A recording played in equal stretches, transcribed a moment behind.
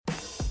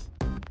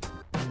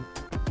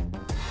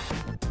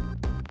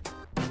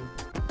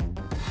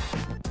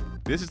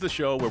This is the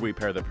show where we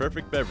pair the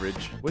perfect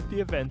beverage with the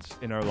events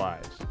in our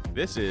lives.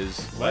 This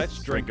is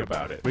Let's Drink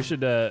About It. We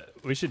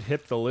should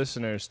hip the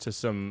listeners to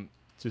some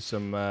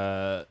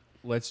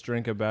Let's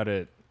Drink About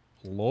It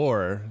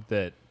lore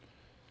that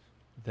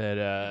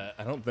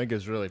I don't think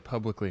is really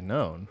publicly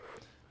known.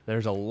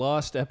 There's a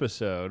lost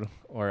episode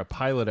or a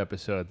pilot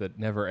episode that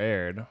never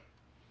aired.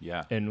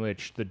 Yeah. In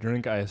which the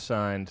drink I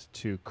assigned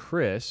to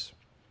Chris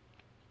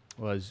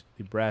was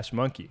the Brass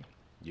Monkey.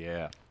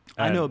 Yeah.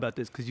 I know about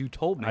this because you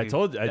told me. I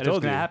told it was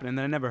going to happen, and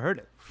then I never heard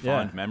it.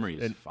 Fond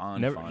memories.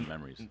 Fond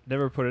memories.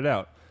 Never put it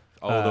out.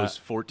 All those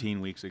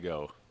 14 weeks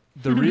ago.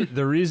 The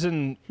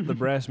reason the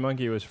Brass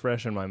Monkey was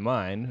fresh in my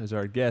mind is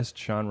our guest,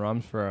 Sean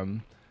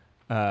Rameswaram,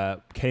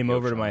 came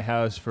over to my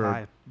house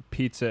for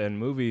pizza and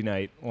movie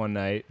night one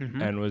night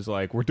and was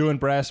like, "We're doing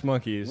Brass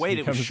Monkeys." Wait,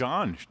 it was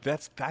Sean.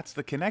 That's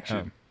the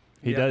connection.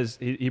 He does.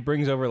 He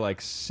brings over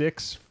like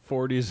 6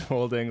 40s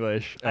Old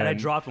English. And I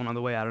dropped one on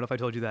the way. I don't know if I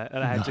told you that.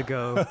 And I had to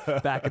go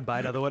back and buy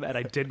another one, and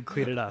I didn't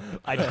clean it up.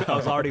 I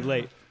was already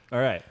late. All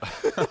right.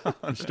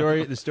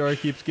 The story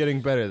keeps getting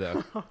better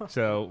though.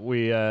 So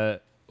we have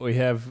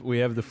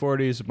the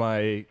 40s.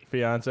 My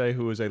fiance,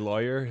 who is a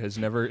lawyer, has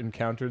never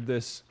encountered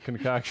this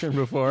concoction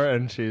before,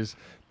 and she's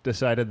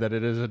decided that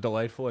it is a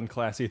delightful and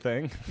classy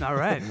thing. All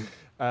right.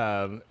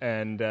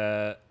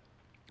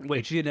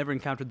 Wait, she had never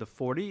encountered the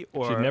 40,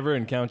 or she'd never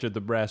encountered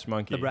the Brass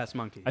Monkey. The Brass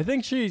Monkey. I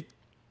think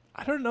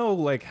I don't know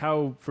like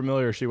how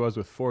familiar she was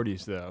with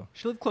 40s though.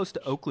 She lived close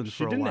to Oakland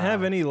for a while. She didn't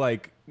have any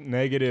like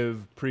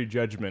negative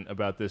prejudgment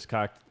about this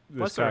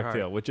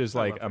cocktail, which is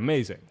like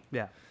amazing.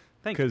 Yeah.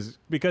 Thank you.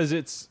 Because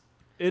it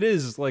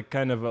is like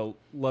kind of a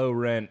low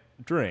rent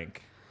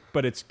drink,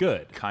 but it's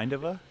good. Kind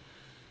of a?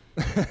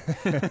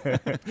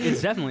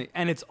 It's definitely,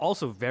 and it's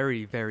also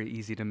very, very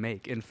easy to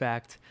make. In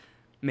fact,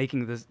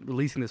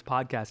 releasing this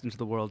podcast into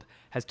the world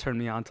has turned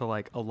me on to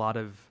like a lot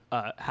of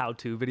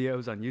how-to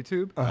videos on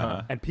YouTube,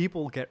 and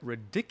people get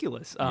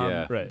ridiculous.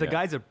 The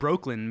guys at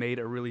Brooklyn made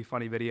a really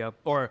funny video,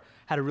 or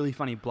had a really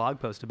funny blog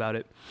post about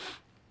it,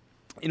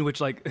 in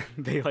which like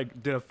they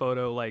like did a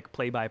photo like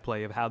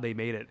play-by-play of how they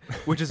made it,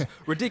 which is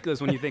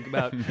ridiculous when you think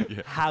about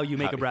how you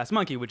make a Brass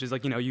Monkey, which is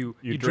like, you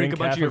drink a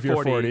bunch of your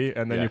 40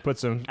 and then you put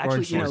some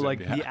orange juice. Actually,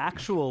 the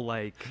actual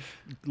like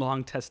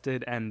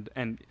long-tested and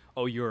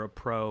you're a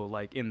pro,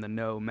 like in the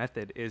know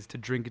method is to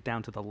drink it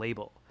down to the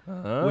label,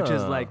 which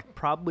is like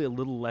probably a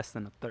little less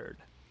than a third.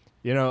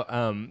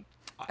 And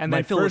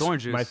then fill it with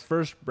orange juice. My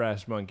first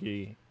Brass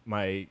Monkey,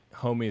 my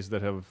homies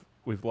that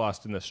we've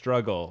lost in the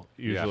struggle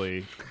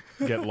usually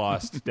get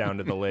lost down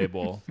to the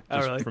label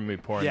just from me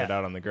pouring it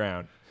out on the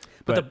ground.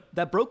 But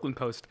that Brooklyn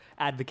post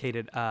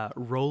advocated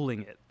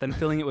rolling it, then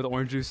filling it with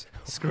orange juice,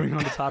 screwing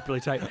on the top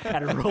really tight,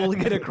 and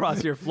rolling it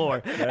across your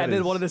floor.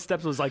 Then one of the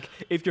steps was like,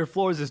 if your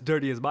floor is as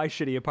dirty as my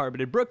shitty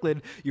apartment in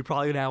Brooklyn, you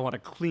probably now want to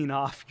clean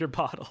off your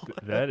bottle.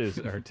 That is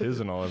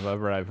artisanal if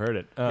ever I've heard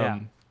it.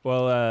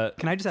 Well,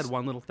 can I just add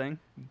one little thing?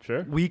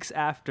 Sure. Weeks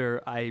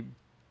after I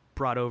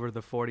brought over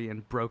the 40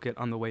 and broke it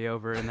on the way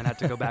over and then had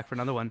to go back for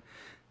another one,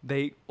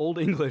 Old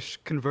English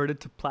converted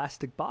to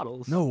plastic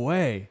bottles. No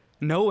way.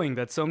 Knowing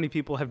that so many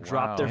people have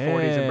dropped their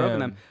 40s and broken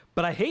them.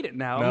 But I hate it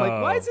now. I'm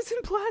like, why is this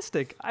in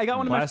plastic? I got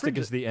one of my fridges. Plastic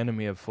is the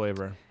enemy of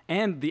flavor.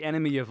 And the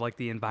enemy of like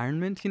the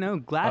environment,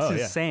 Glass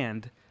is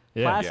sand.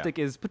 Yeah. Plastic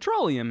is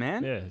petroleum,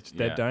 man. Yeah, it's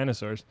dead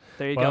dinosaurs.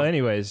 There you go. Well,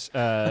 anyways,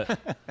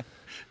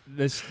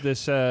 there's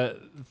a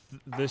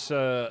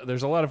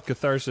lot of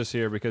catharsis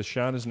here because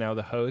Sean is now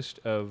the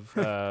host of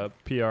a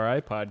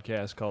PRI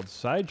podcast called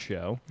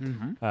Sideshow,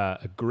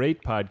 a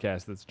great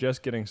podcast that's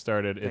just getting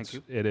started.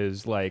 It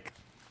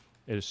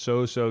is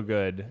so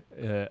good.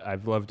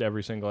 I've loved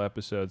every single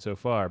episode so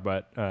far,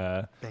 but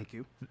thank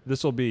you.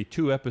 This will be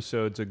 2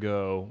 episodes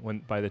ago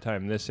by the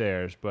time this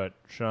airs, but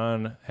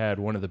Sean had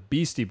one of the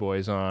Beastie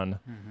Boys on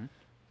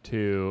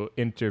to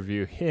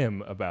interview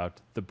him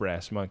about the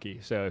Brass Monkey.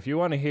 So if you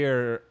want to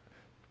hear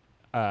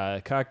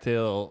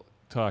cocktail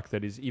talk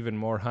that is even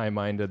more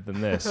high-minded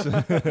than this,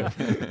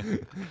 to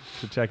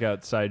check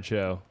out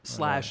Sideshow. /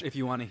 if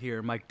you want to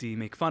hear Mike D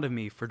make fun of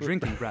me for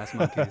drinking Brass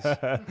Monkeys.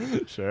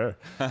 Sure.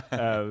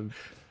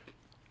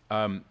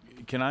 Can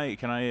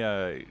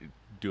I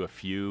do a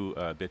few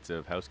bits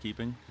of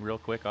housekeeping real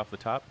quick off the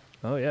top?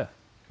 Oh yeah.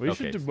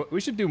 We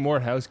should do more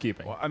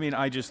housekeeping. Well, I mean,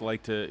 I just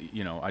like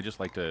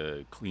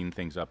to clean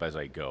things up as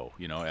I go.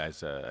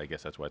 As I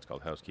guess that's why it's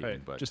called housekeeping.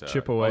 Right. But just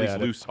chip away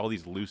all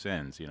these loose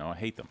ends. I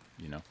hate them.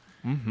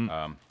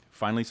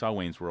 Finally saw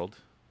Wayne's World.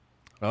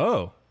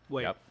 Oh,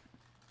 wait. Yep.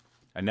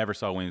 I never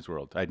saw Wayne's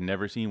World. I'd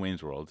never seen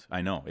Wayne's World.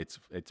 I know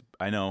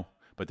I know,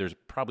 but there's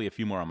probably a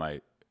few more on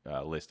my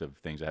list of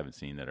things I haven't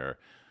seen that are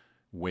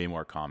way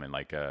more common.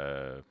 Like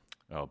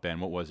Ben,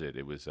 what was it?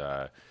 It was.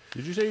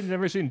 Did you say you've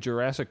never seen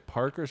Jurassic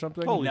Park or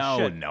something? Holy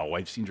shit. No,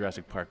 I've seen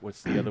Jurassic Park.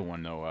 What's the other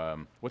one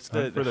though? What's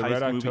the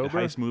Red movie? The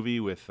heist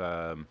movie with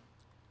the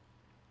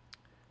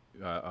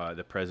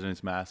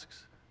president's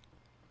masks.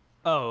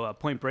 Oh,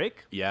 Point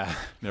Break? Yeah,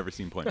 never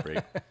seen Point Break.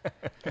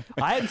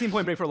 I hadn't seen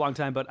Point Break for a long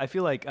time, but I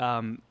feel like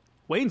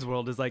Wayne's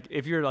World is like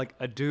if you're like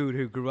a dude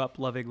who grew up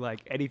loving like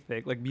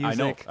anything, like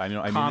music, I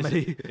know.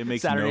 comedy, It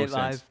makes Saturday no Night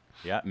Live. sense.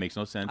 Yeah, it makes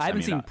no sense. I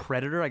haven't seen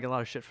Predator. I get a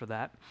lot of shit for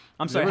that.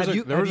 I'm sorry.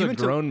 There was a been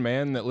to- grown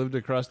man that lived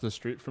across the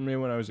street from me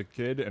when I was a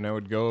kid, and I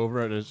would go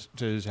over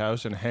to his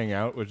house and hang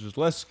out, which is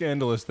less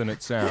scandalous than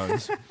it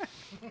sounds.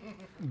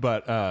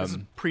 But This is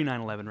pre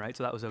 9/11, right?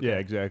 So that was okay. yeah,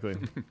 exactly.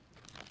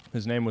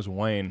 His name was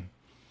Wayne,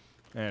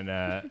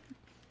 and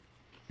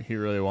he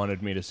really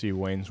wanted me to see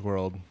Wayne's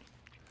World.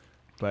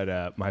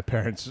 But my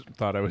parents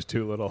thought I was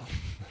too little.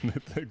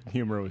 The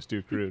humor was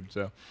too crude,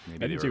 so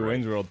Maybe I didn't see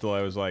Wayne's World till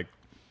I was like,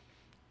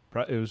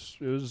 it was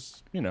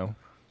it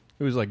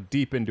was like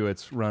deep into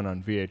its run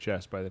on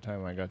VHS by the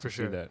time I got to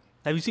see that.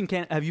 Have you seen?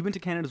 Have you been to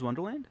Canada's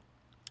Wonderland?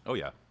 Oh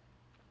yeah.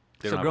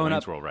 They So don't have growing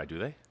Wayne's up- World, right? Do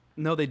they?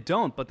 No, they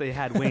don't. But they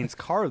had Wayne's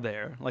car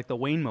there, like the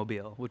Wayne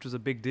Mobile, which was a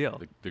big deal.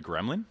 The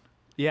Gremlin?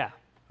 Yeah.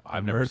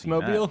 I've never seen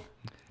that. Earthmobile?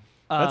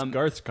 That's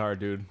Garth's car,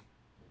 dude.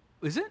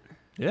 Is it?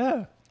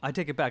 Yeah. I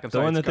take it back. I'm The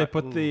sorry. one it's that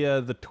they Gar- put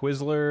the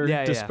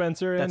Twizzler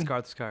dispenser in? That's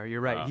Garth's car. You're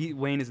right. Oh.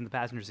 Wayne is in the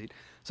passenger seat.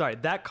 Sorry,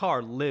 that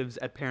car lives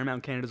at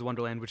Paramount Canada's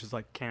Wonderland, which is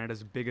like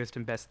Canada's biggest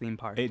and best theme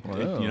park.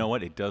 Wow. You know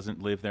what? It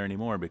doesn't live there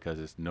anymore because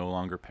it's no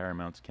longer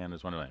Paramount's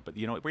Canada's Wonderland. But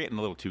you know what? We're getting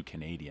a little too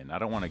Canadian. I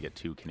don't want to get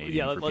too Canadian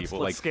yeah, for let's people.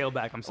 let's scale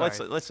back. I'm sorry.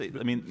 Let's say.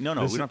 I mean, no,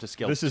 we don't have to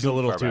scale. This is a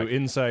little far too back.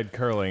 inside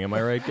curling. Am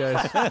I right,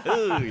 guys?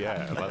 Ooh,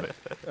 yeah, I love it.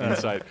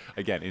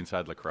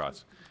 Inside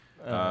lacrosse.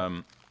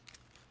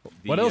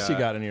 What else you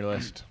got on your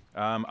list?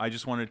 I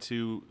just wanted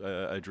to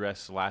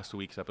address last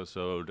week's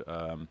episode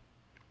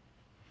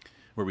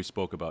where we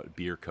spoke about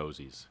beer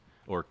cozies,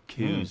 or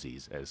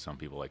koozies, as some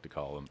people like to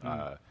call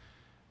them.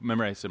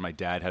 Remember I said my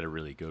dad had a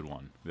really good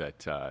one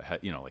that,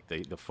 had, like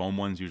the foam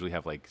ones usually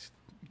have like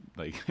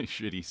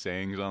shitty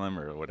sayings on them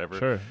or whatever.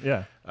 Sure,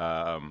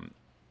 yeah.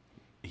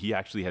 He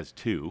actually has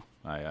two.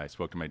 I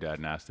spoke to my dad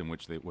and asked him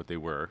what they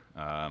were.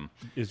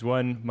 Is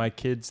one, my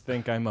kids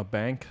think I'm a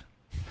bank?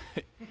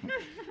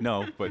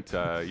 No, but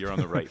you're on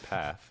the right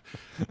path.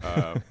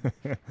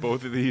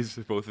 Both of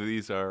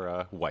these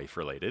are wife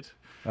related.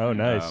 Oh,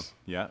 nice.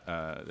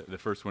 The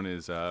first one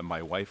is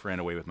my wife ran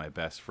away with my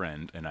best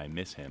friend, and I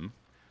miss him.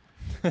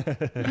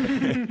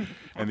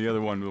 And the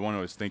other one, the one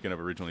I was thinking of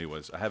originally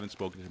was I haven't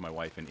spoken to my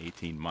wife in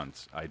 18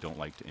 months. I don't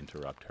like to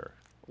interrupt her.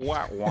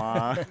 Wah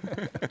wah.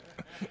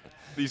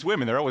 These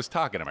women, they're always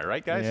talking. Am I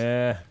right, guys?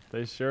 Yeah,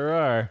 they sure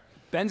are.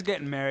 Ben's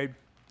getting married.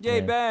 Yay,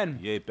 Yeah. Ben!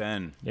 Yay,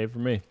 Ben. Yay for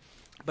me.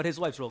 But his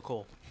wife's real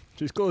cool.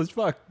 She's cool as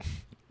fuck.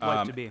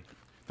 Wife to be.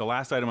 The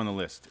last item on the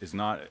list is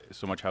not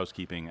so much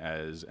housekeeping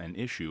as an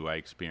issue I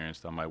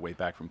experienced on my way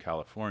back from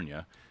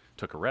California.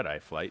 Took a red-eye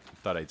flight.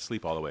 Thought I'd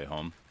sleep all the way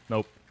home.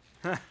 Nope.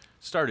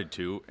 Started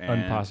to,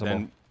 and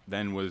Impossible.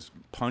 then was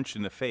punched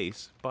in the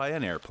face by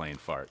an airplane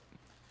fart.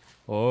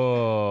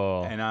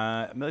 Oh.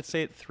 And let's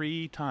say it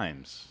 3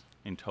 times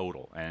in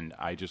total. And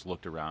I just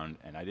looked around,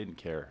 and I didn't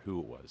care who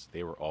it was.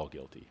 They were all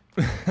guilty.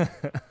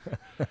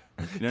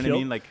 You know what I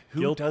mean? Like,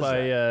 who guilt does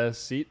by that?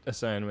 seat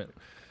assignment.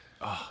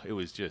 Oh, it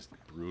was just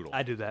brutal.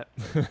 I do that.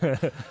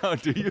 Oh,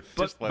 do you?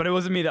 But it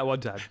wasn't me that one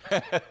time.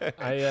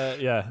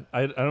 I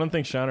don't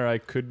think Sean or I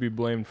could be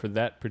blamed for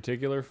that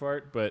particular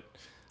fart, but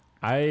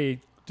I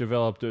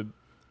developed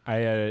I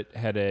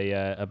had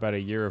about a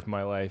year of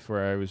my life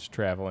where I was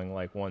traveling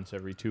like once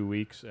every 2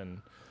 weeks, and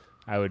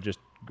I would just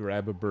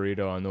grab a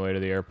burrito on the way to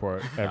the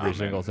airport every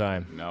single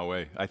time. No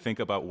way. I think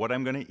about what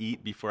I'm going to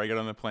eat before I get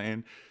on the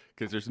plane,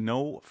 because there's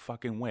no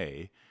fucking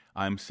way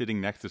I'm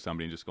sitting next to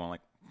somebody and just going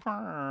like,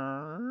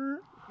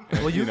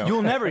 Well,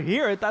 you'll never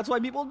hear it. That's why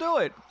people do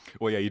it.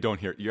 well, yeah, you don't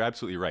hear it. You're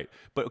absolutely right.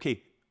 But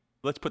okay,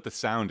 let's put the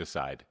sound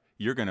aside.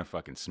 You're going to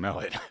fucking smell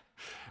it.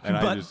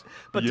 And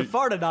But to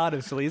fart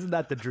anonymously, isn't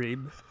that the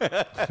dream?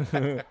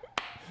 I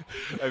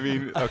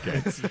mean,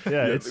 okay.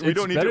 Yeah, it's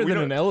better than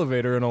an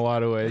elevator in a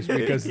lot of ways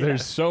because Yeah.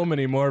 there's so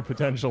many more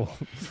potential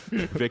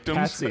victims.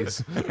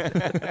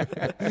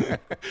 patsies.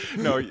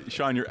 No,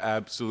 Sean, you're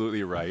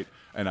absolutely right.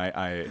 And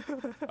I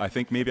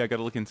think maybe I got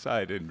to look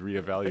inside and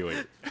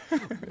reevaluate.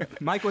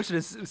 My question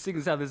is, seeing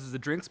as how this is a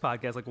drinks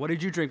podcast, like, what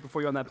did you drink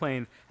before you were on that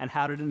plane, and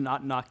how did it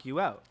not knock you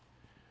out?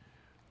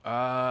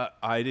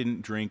 I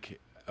didn't drink.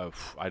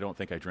 I don't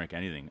think I drank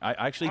anything. I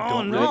actually Oh,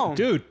 don't no.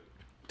 really.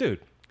 Dude.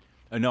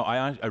 No,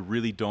 I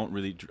really don't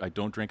I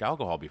don't drink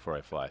alcohol before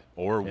I fly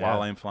or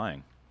while I'm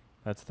flying.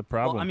 That's the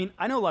problem. Well, I mean,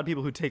 I know a lot of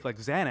people who take like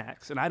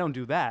Xanax, and I don't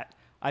do that.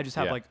 I just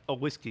have Yeah. like a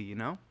whiskey, you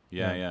know?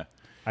 Yeah.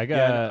 I I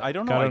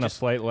don't know. got I on just- a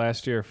flight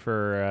last year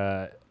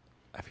for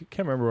I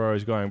can't remember where I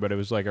was going, but it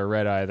was like a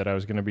red eye that I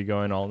was going to be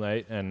going all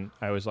night, and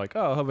I was like,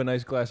 "Oh, I'll have a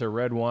nice glass of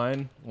red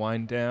wine,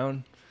 wind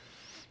down,"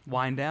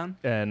 Wine down.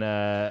 and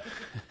I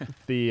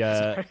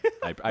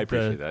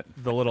appreciate that.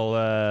 the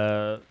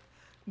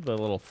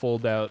little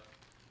fold out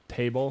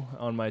table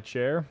on my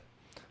chair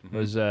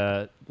was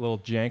a little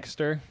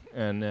jankster,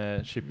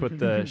 and she put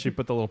the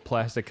little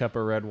plastic cup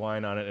of red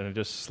wine on it, and it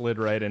just slid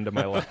right into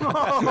my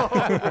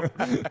lap.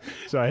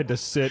 So I had to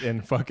sit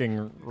in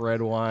fucking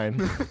red wine.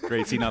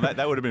 Great. See, now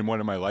that would have been one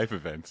of my life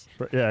events.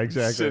 Yeah,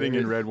 exactly. Sitting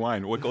in red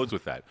wine. What goes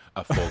with that?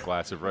 A full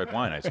glass of red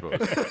wine, I suppose.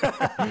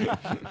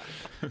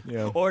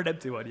 Yeah. Or an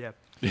empty one, yeah.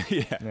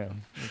 Yeah.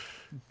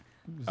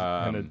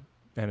 And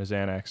a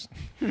Xanax.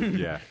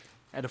 Yeah.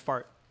 And a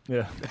fart.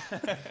 Yeah.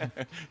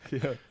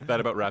 Yeah. That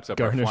about wraps up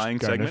our flying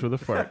garnish segment. with a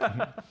fart.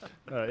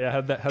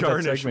 How'd that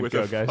Garnish segment with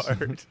go, a guys?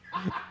 fart.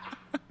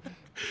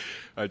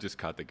 I just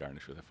caught the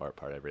garnish with a fart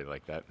part. I really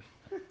like that.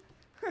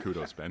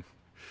 Kudos, Ben.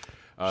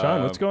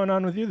 Sean, what's going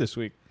on with you this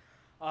week?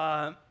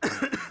 Pardon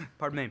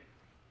me.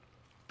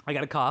 I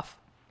got a cough.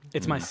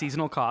 It's my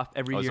seasonal cough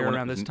every year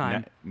around this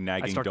time.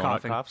 Nagging I start donut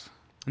coughing. coughs?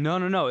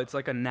 No. It's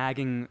like a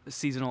nagging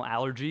seasonal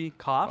allergy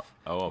cough.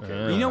 Oh,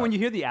 okay. You know when you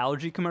hear the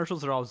allergy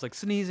commercials, they're always like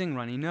sneezing,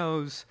 runny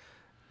nose,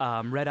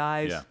 red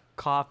eyes,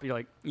 cough. You're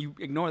like, you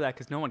ignore that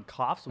because no one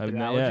coughs with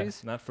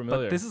allergies. Not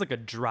familiar. But this is like a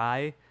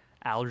dry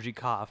allergy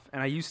cough.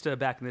 And I used to,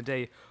 back in the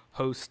day,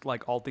 host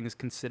like All Things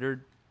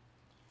Considered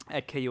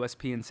at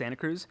KUSP in Santa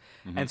Cruz.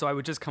 And so I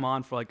would just come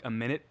on for like a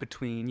minute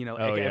between,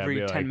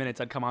 every 10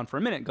 minutes I'd come on for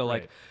a minute and go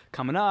like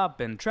coming up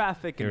and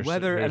traffic and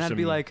weather. And I'd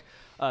be like,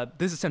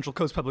 this is Central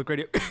Coast Public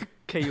Radio,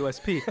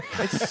 KUSP.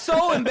 It's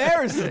so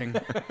embarrassing.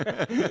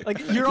 Like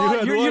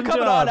you're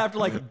coming on after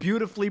like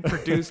beautifully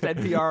produced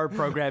NPR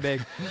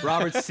programming,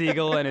 Robert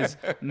Siegel and his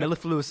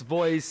mellifluous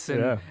voice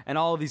and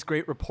all of these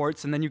great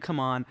reports. And then you come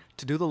on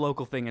to do the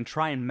local thing and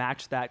try and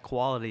match that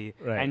quality.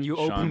 Right. And you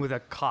Sean, open with a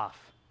cough.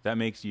 That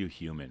makes you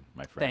human,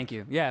 my friend. Thank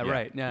you. Yeah,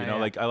 right. Yeah,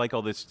 like I like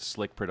all this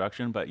slick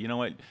production, but you know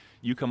what?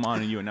 You come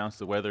on and you announce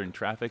the weather and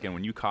traffic, and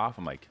when you cough,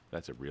 I'm like,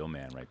 that's a real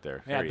man right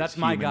there. Yeah, There he that's is,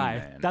 my human guy.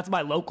 man. That's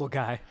my local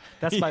guy.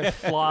 That's my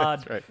flawed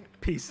That's right.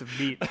 piece of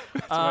meat.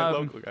 That's my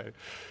local guy.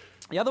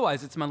 Yeah,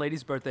 otherwise, it's my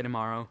lady's birthday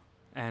tomorrow,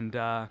 and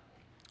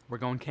we're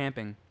going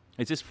camping.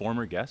 Is this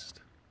former guest?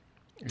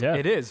 Yeah,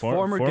 It is.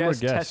 Former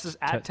guest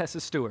at Tessa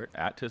Stewart.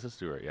 At Tessa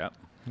Stewart, yeah.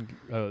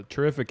 A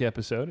terrific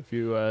episode. If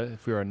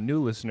you're a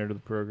new listener to the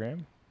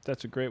program,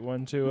 that's a great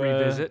one to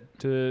Revisit.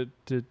 to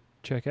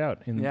check out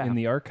in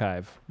the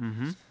archive.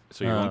 Mm-hmm.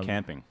 So you're going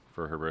camping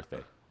for her birthday.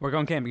 We're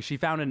going camping. She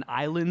found an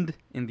island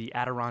in the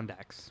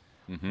Adirondacks.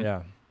 Mm-hmm.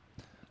 Yeah.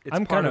 It's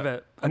I'm part kind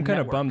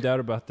of of bummed out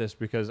about this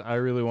because I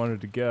really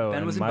wanted to go, Ben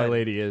and was my invited.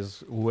 lady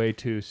is way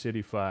too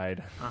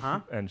cityfied,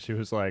 and she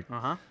was like,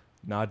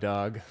 "Nah,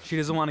 dog." She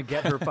doesn't want to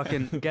get her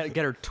fucking get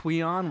her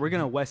twee on. We're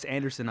gonna Wes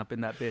Anderson up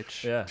in that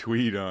bitch. Yeah.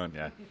 Tweet on,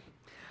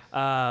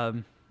 yeah.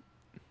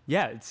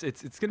 Yeah,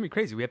 it's gonna be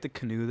crazy. We have to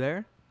canoe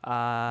there.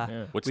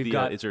 What's we've the?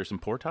 got- Is there some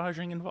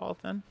portaging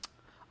involved then?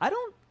 I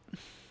don't.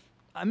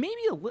 Maybe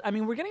I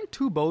mean, we're getting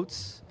 2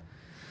 boats.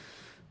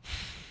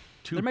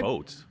 Two There might-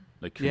 boats,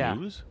 like Yeah.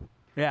 canoes.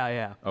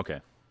 Yeah. Okay.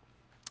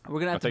 We're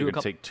gonna I have thought to you do were a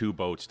going to couple. take 2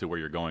 boats to where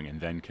you're going and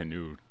then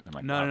canoe. I'm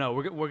like, No.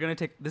 We're gonna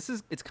take.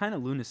 It's kind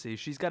of lunacy.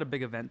 She's got a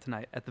big event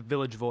tonight at the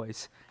Village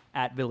Voice,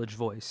 at Village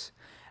Voice,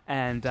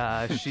 and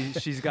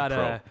she's got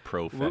a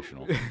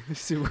professional.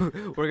 So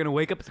we're gonna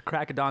wake up at the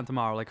crack of dawn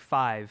tomorrow, like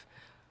 5.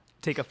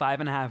 Take a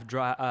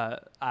 5.5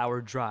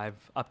 hour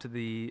drive up to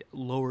the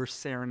Lower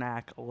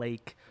Saranac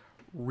Lake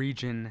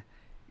region.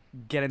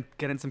 Get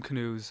in some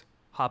canoes,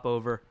 hop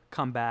over,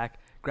 come back,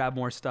 grab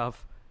more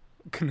stuff,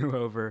 canoe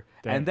over,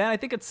 Damn. and then I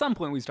think at some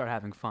point we start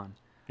having fun.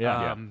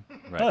 Yeah.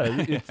 Right. Oh,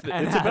 it's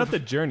about the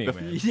journey,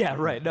 man. Yeah,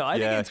 right. No, I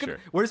think Yeah, it's good. sure.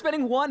 We're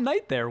spending one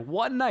night there,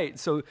 one night.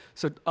 So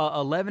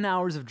 11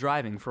 hours of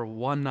driving for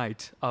one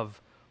night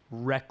of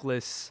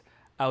reckless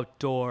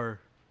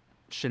outdoor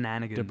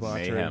shenanigans.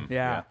 Debauchery. Mayhem.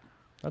 Yeah.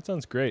 That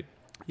sounds great.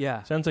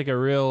 Yeah. Sounds like a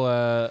real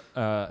a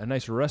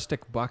nice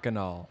rustic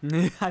bacchanal.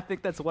 I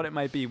think that's what it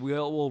might be.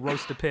 We'll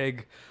roast a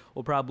pig.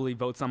 We'll probably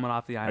vote someone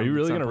off the island. Are you at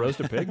really some going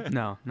to point. roast a pig?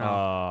 No.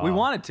 Aw. We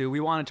wanted to. We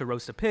wanted to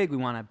roast a pig. We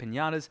want to have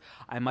pinatas.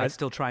 I might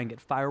still try and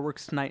get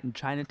fireworks tonight in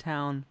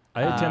Chinatown.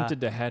 I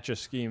attempted to hatch a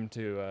scheme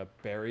to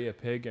bury a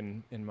pig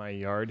in my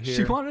yard here.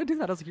 She wanted to do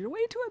that. I was like, you're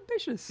way too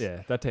ambitious.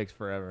 Yeah, that takes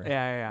forever.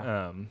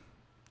 Yeah.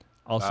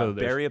 Also,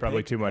 bury a there's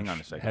probably pig? too much Hang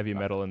on a second. heavy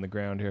metal in the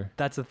ground here.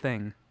 That's a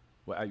thing.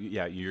 Well,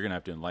 yeah, you're going to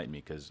have to enlighten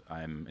me because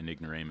I'm an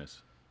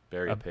ignoramus.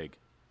 Bury a pig.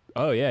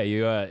 Oh yeah,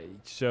 you.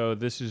 So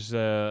this is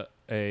a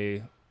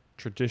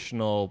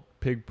traditional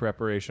pig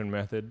preparation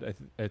method.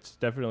 It's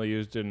definitely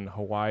used in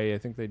Hawaii. I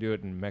think they do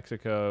it in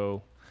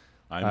Mexico.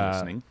 I'm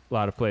listening. A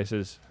lot of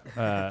places.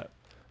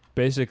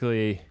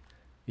 Basically,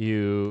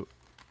 you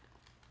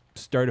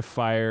start a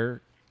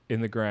fire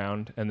in the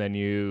ground, and then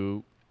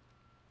you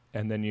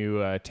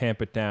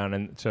tamp it down,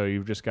 and so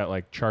you've just got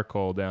like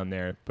charcoal down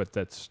there, but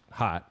that's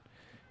hot.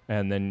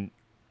 And then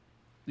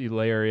you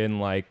layer in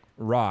like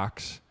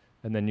rocks,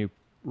 and then you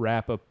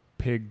wrap a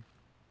pig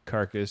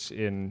carcass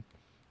in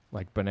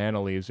like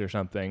banana leaves or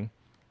something,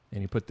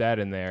 and you put that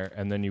in there,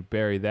 and then you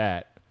bury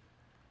that,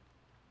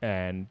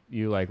 and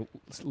you like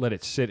let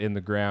it sit in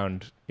the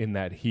ground in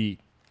that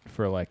heat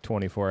for like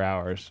 24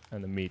 hours,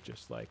 and the meat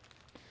just like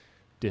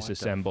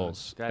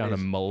disassembles That on a is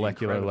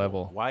molecular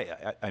incredible. level.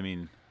 Why? I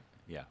mean,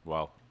 yeah.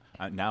 Well,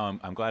 now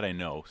I'm glad I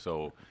know.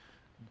 So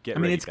get I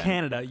mean, ready, it's Ben.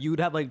 Canada. You would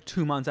have like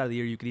 2 months out of the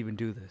year you could even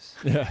do this.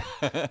 Yeah.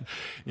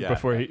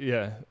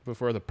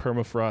 Before the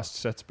permafrost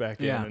sets back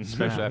Yeah. in. And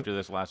Especially after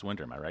this last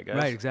winter, am I right, guys?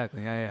 Right,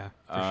 exactly. Yeah,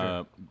 for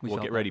sure. We Well,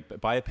 felt get that. ready.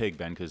 Buy a pig,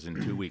 Ben, because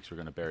in 2 weeks we're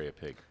going to bury a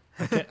pig.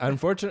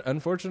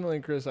 Unfortunately,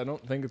 Chris, I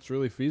don't think it's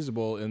really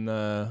feasible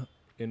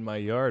in my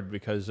yard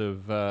because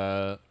of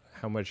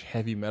how much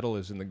heavy metal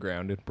is in the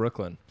ground in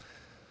Brooklyn.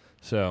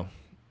 So,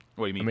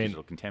 What do you mean? I mean- 'Cause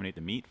it'll contaminate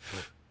the meat?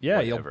 yeah,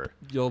 Whatever.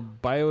 you'll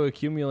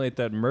bioaccumulate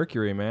that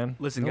mercury, man.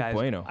 Listen, No guys,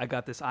 bueno. I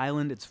got this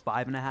island. It's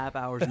 5.5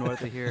 hours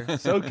north of here.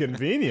 So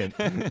convenient.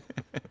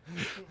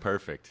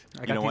 Perfect.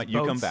 I You got know what? these You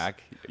come boats.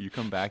 back. You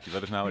come back. You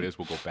let us know how it is.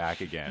 We'll go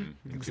back again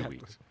in 2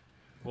 weeks.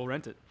 We'll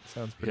rent it.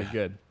 Sounds pretty Yeah.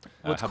 good.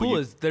 What's how about cool you?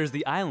 is there's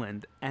the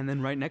island, and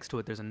then right next to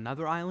it, there's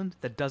another island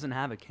that doesn't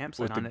have a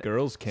campsite With on the it.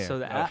 girls' camp. So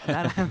that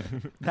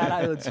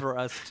island's for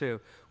us too.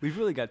 We've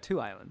really got 2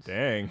 islands.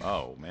 Dang.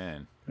 Oh,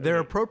 man. They're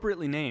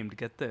appropriately named.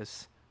 Get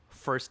this: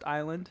 First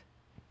Island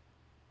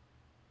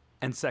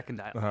and Second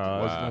Island.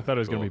 I thought it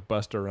was going cool. to be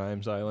Buster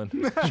Rhymes Island.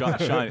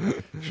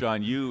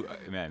 Sean, you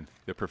man,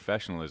 the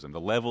professionalism, the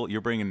level you're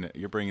bringing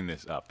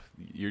this up.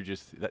 You're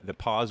just the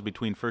pause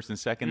between first and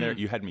second there.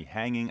 You had me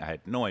hanging. I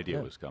had no idea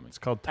it was coming. It's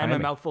called And my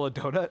timing. mouthful of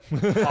donut.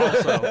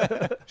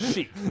 Also,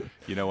 sheep.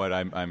 You know what?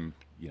 I'm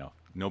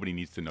nobody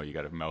needs to know you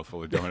got a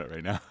mouthful of donut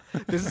right now.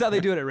 This is how they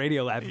do it at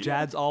Radiolab.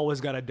 Jad's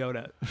always got a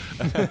donut.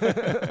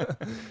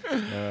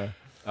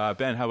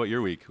 Ben, how about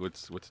your week?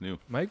 What's new?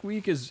 My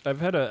week is I've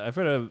had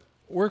a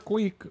work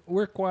week.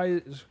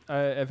 Work-wise,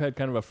 I've had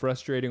kind of a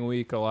frustrating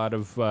week. A lot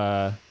of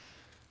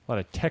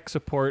tech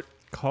support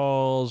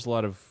calls.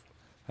 I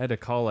had to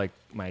call like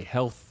my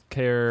health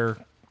care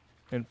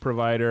and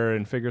provider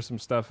and figure some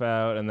stuff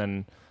out. And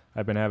then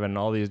I've been having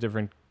all these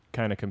different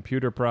kind of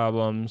computer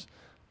problems.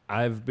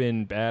 I've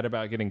been bad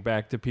about getting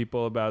back to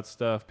people about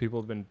stuff.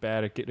 People have been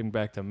bad at getting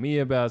back to me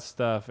about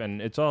stuff.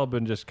 And it's all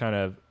been just kind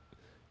of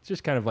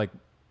like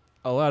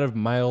a lot of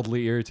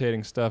mildly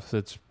irritating stuff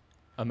that's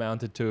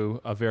amounted to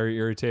a very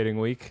irritating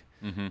week.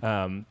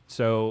 Mm-hmm.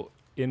 So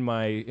in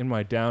my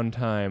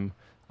downtime,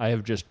 I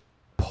have just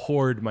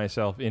poured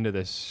myself into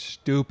this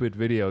stupid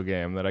video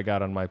game that I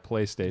got on my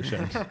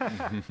PlayStation.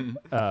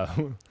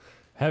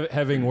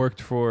 Having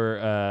worked for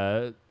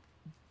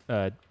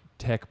a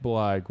tech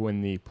blog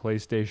when the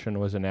PlayStation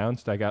was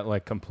announced, I got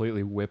like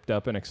completely whipped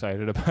up and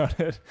excited about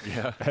it.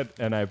 Yeah.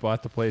 And I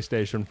bought the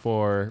PlayStation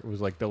 4. It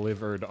was like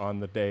delivered on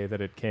the day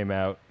that it came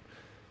out.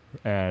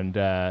 And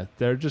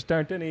there just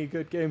aren't any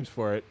good games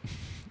for it.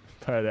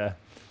 But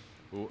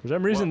for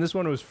some reason, this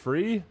one was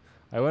free.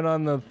 I went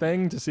on the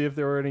thing to see if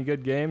there were any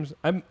good games.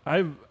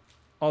 I've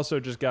also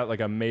just got like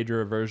a major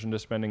aversion to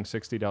spending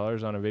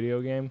 $60 on a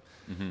video game.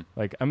 Mm-hmm.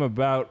 Like I'm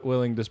about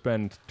willing to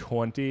spend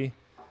 20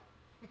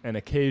 and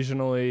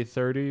occasionally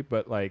 30,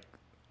 but like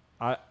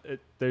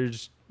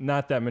there's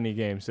not that many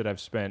games that I've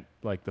spent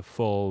like the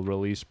full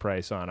release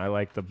price on. I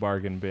like the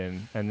bargain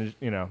bin, and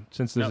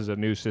since this is a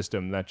new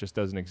system, that just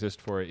doesn't exist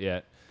for it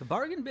yet. The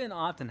bargain bin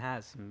often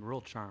has some real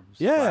charms.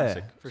 Yeah,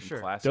 Classic, for some sure.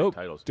 Classic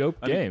titles. dope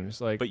I mean,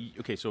 games.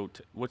 okay, so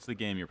what's the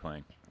game you're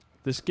playing?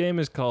 This game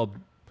is called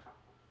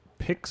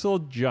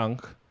Pixel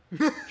Junk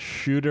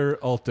Shooter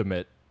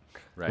Ultimate.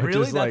 Right. Which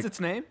Really? is That's like- its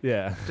name?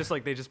 Yeah. Just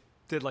like they just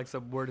did like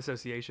some word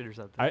association or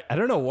something. I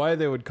don't know why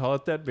they would call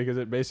it that, because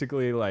it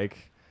basically like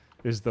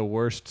is the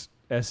worst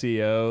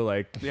SEO.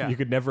 Like Yeah. you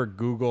could never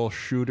Google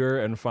shooter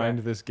and find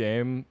Right. this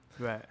game,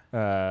 Right.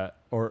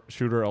 or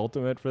Shooter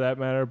Ultimate for that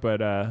matter.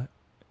 But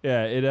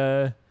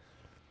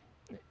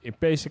it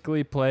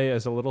basically play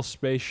as a little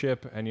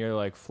spaceship, and you're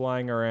like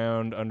flying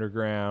around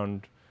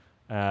underground,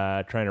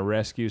 trying to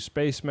rescue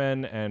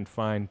spacemen and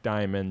find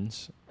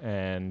diamonds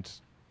and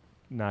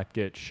not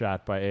get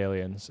shot by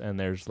aliens. And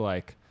there's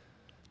like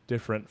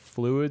different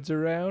fluids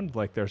around,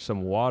 like there's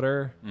some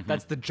water, Mhm.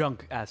 That's the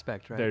junk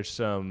aspect, right? there's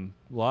some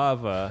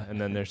lava, and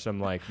then there's some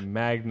like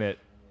magnet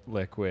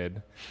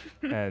liquid.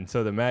 And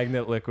so the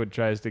magnet liquid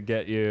tries to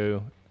get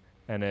you,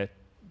 and it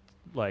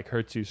like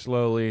hurts you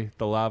slowly.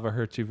 The lava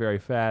hurts you very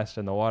fast,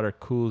 and the water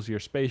cools your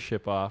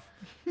spaceship off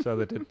so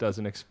that it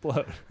doesn't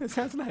explode. It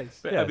sounds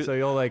nice. But, Yeah, I mean- so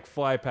you'll like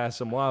fly past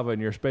some lava,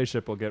 and your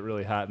spaceship will get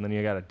really hot, and then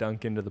you got to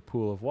dunk into the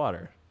pool of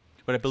water.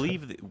 But I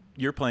believe that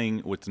you're playing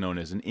what's known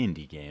as an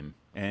indie game,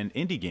 and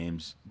indie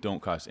games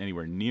don't cost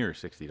anywhere near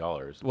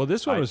 $60. Well,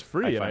 this one was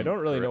free, and I find don't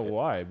really know correct-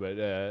 why,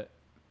 but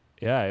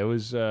yeah, it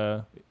was.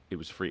 It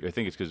was free. I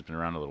think it's because it's been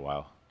around a little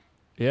while.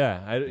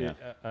 Yeah,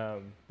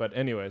 but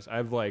anyways,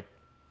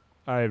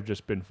 I've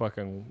just been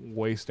fucking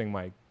wasting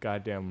my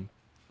goddamn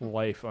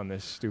life on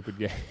this stupid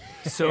game.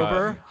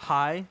 Sober,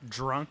 high,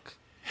 drunk.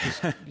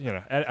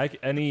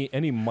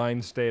 Any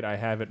mind state I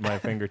have at my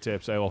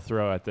fingertips, I will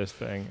throw at this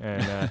thing.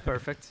 And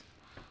Perfect.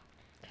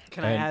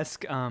 Can I And-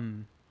 ask,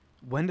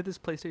 when did this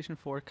PlayStation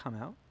 4 come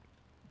out?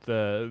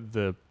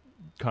 the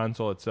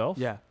console itself,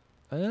 Yeah.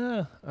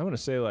 I want to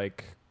say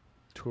like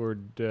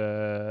toward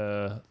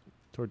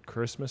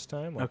Christmas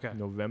time, like Okay.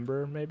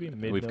 November, maybe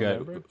We've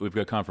mid-November.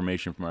 got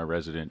confirmation from our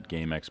resident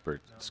game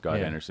expert Scott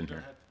Yeah. Anderson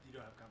here. You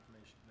don't have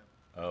confirmation.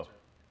 No. Oh,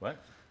 what?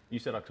 You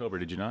said October,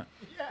 did you not?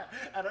 Yeah,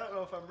 I don't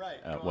know if I'm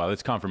right. Well,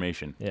 it's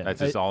confirmation. Yeah. That's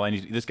just all I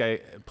need. This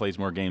guy plays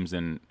more games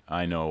than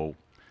I know.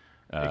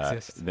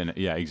 Exist.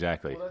 Yeah,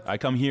 exactly. Well, I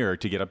come here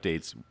to get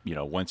updates,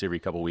 once every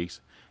couple weeks.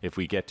 If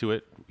we get to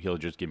it, he'll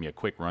just give me a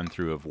quick run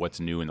through of what's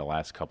new in the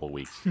last couple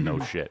weeks. No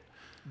shit.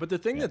 But the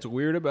thing that's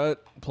weird about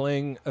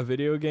playing a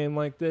video game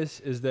like this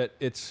is that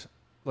it's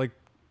like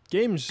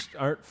games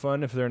aren't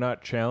fun if they're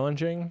not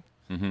challenging.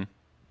 Mm-hmm.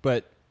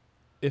 But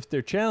if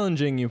they're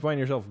challenging, you find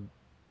yourself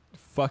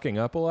fucking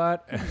up a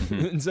lot.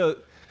 And so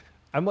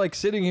I'm like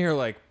sitting here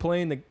like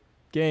playing the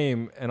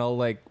game and I'll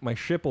like my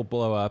ship will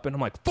blow up and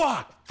I'm like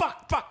fuck.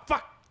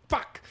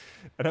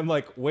 And I'm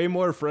like way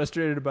more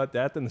frustrated about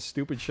that than the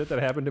stupid shit that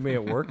happened to me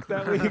at work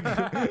that week. And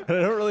I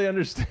don't really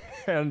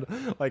understand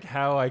like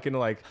how I can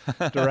like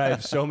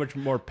derive so much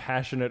more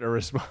passionate a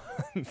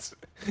response.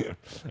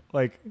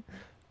 Like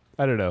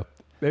I don't know.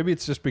 Maybe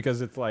it's just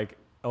because it's like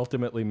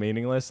ultimately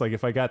meaningless. Like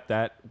if I got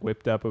that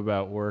whipped up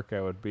about work,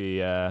 I would be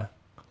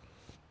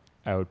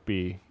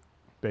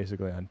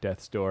basically on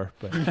death's door.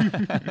 But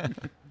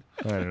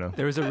I don't know.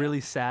 There was a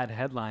really sad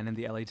headline in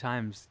the LA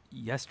Times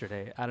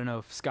yesterday. I don't know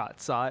if Scott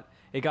saw it.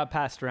 It got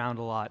passed around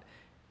a lot.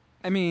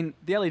 I mean,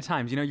 the LA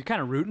Times, you're kind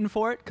of rooting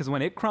for it because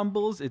when it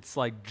crumbles, it's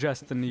like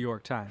just the New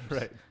York Times.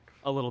 Right.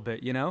 A little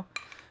bit,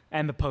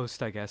 And the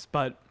Post, I guess.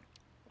 But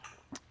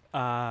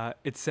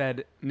it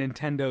said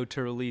Nintendo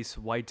to release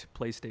white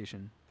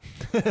PlayStation.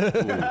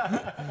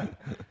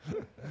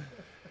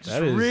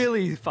 That is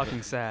really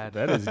fucking sad.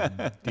 That is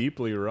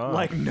deeply wrong.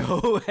 Like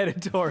no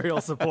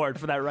editorial support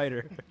for that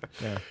writer.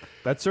 Yeah.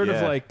 That's sort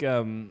of like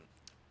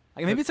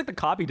Like maybe it's like the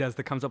copy desk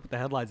that comes up with the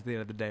headlines at the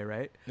end of the day,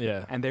 right?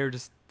 yeah. And they're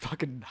just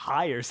fucking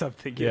high or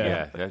something. you Yeah. know?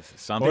 Yeah,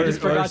 that's something. They just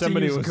forgot to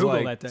somebody use was Google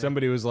like, that day.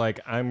 somebody was like,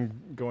 I'm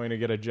going to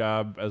get a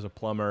job as a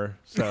plumber,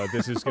 so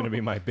this is going to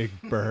be my big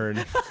burn.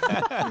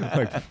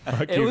 Like,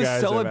 fuck It you was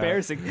guys, so I'm out.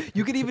 embarrassing.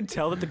 You could even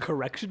tell that the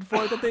correction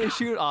for it that they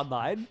issued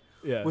online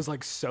Yeah. was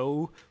like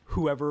so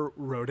whoever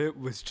wrote it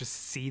was just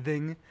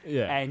seething,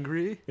 Yeah.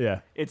 angry. Yeah.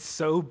 It's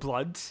so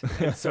blunt.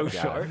 It's so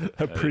short. A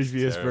That is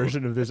previous terrible.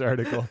 version of this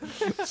article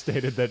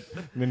stated that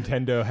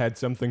Nintendo had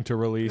something to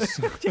release.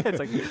 Yeah, it's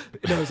like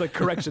it was like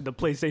correction. The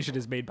PlayStation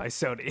is made by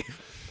Sony.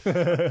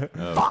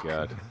 Oh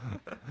God.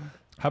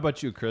 How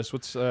about you, Chris?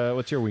 What's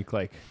your week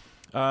like?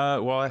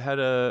 Well, I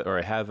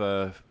have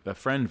a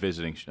friend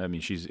visiting. I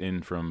mean, she's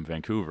in from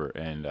Vancouver,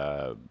 and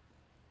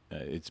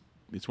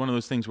it's one of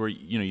those things where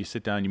you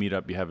sit down, you meet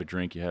up, you have a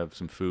drink, you have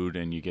some food,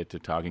 and you get to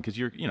talking because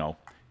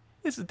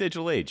it's the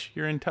digital age.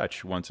 You're in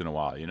touch once in a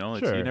while.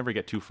 Sure. You never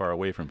get too far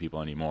away from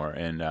people anymore.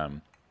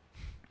 And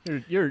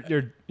You're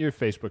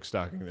Facebook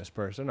stalking this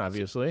person,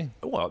 obviously.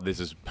 well, this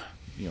is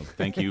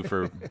thank you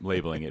for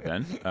labeling it,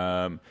 Ben.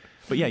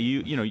 But yeah,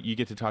 you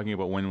get to talking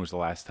about when was the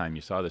last time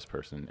you saw this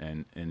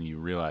person, and you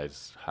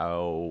realize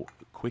how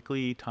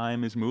quickly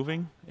time is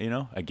moving.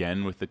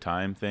 Again with the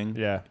time thing.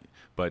 Yeah.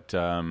 But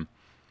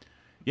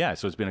yeah,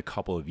 so it's been a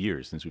couple of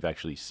years since we've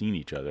actually seen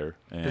each other.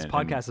 And, This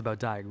podcast is about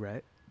dying,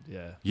 right?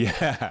 Yeah.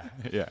 Yeah,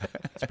 yeah.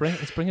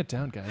 Let's bring it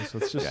down, guys.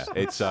 Let's just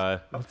It's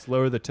let's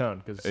lower the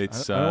tone because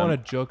It's, I don't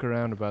want to joke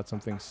around about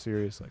something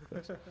serious like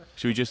this.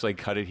 should we just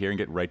cut it here and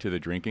get right to the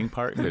drinking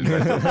part? 'Cause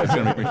that's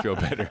gonna make me feel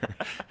better.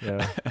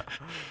 Yeah.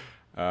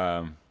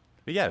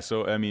 But yeah,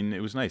 so I mean,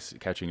 it was nice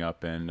catching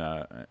up, and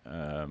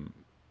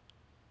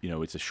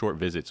it's a short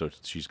visit, so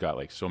she's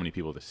got so many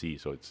people to see,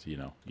 so it's you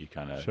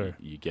kind of Sure.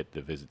 you get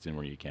the visits in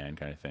where you can,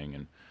 kind of thing,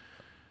 and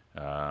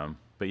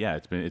but yeah,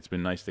 it's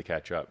been nice to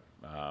catch up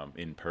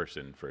in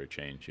person for a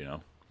change,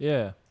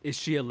 Yeah. Is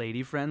she a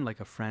lady friend, like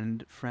a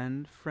friend?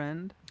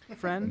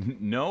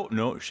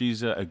 No,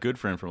 she's a good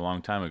friend from a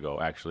long time ago,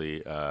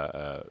 actually.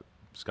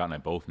 Scott and I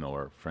both know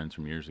her, friends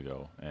from years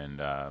ago, and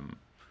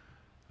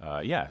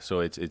yeah, so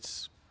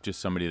it's just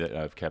somebody that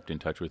I've kept in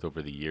touch with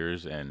over the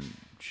years, and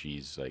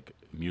she's like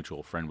a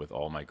mutual friend with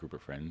all my group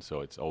of friends, so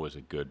it's always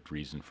a good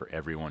reason for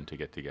everyone to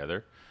get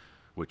together,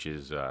 which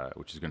is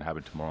going to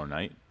happen tomorrow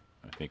night.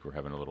 I think we're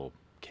having a little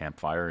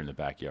campfire in the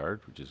backyard,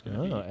 which is going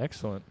to Oh, be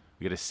excellent.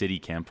 we got a city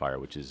campfire,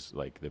 which is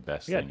like the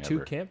best We thing got two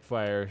ever.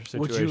 campfire situations.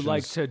 Would you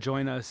like to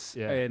join us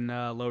Yeah. in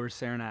Lower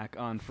Saranac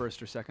on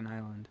First or Second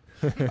Island?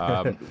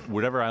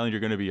 Whatever island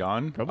you're going to be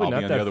on, Probably I'll not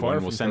be on that the other far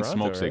one. We'll from send Toronto,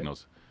 smoke right?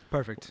 signals.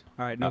 Perfect.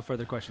 All right, no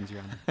further questions,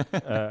 Your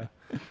Honor.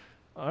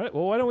 All right.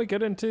 Well, why don't we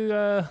get into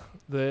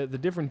the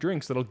different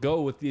drinks that'll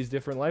go with these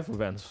different life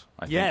events?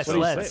 I think Yes, so.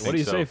 let's. I think What do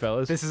you so. say,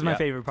 fellas? This is my Yeah.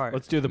 favorite part.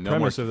 Let's do the No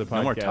premise more- of the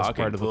no more podcast, talking.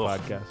 part of the Ugh.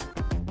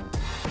 podcast.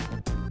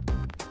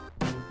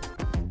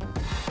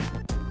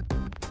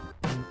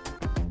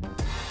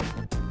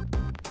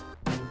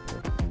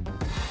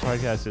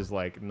 Podcast is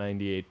like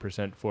 98%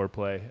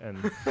 foreplay, and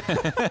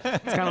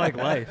It's kind of like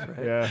life,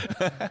 right?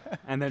 yeah,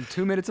 And then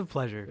 2 minutes of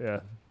pleasure. yeah.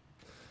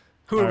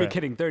 Who are All we right.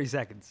 kidding? 30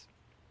 seconds.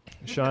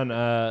 Sean,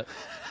 I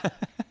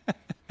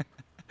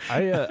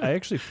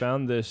actually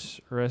found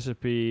this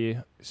recipe.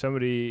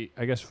 Somebody,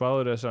 I guess,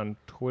 followed us on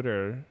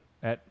Twitter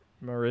at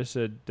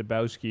Marissa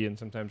Dabowski, and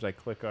sometimes I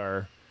click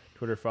our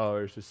Twitter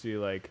followers to see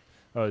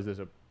is this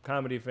a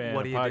comedy fan,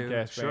 What a do you do?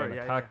 podcast Sure, fan,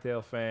 yeah, a yeah.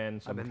 cocktail fan,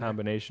 some been there.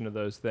 combination of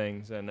those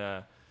things. And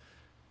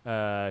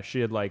she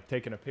had like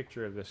taken a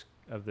picture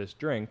of this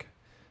drink,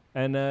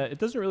 and it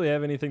doesn't really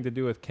have anything to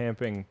do with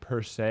camping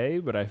per se,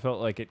 but I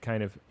felt like it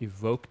kind of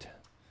evoked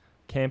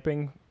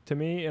camping to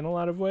me in a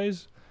lot of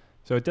ways.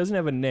 So it doesn't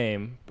have a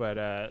name,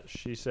 but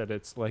she said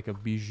it's like a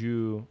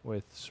bijou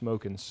with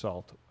smoke and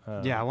salt.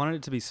 Yeah, I wanted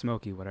it to be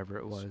smoky, whatever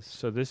it was.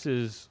 So this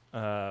is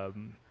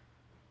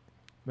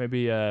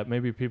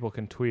maybe people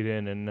can tweet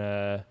in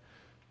and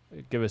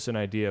give us an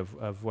idea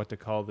of what to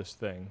call this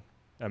thing.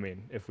 I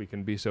mean, if we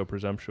can be so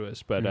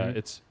presumptuous. But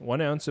it's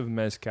 1 ounce of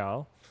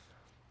mezcal,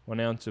 1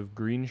 ounce of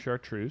green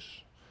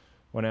chartreuse,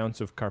 1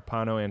 ounce of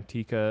Carpano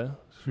Antica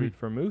sweet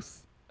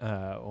vermouth,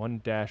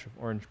 1 dash of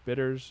orange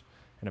bitters,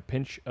 and a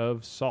pinch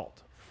of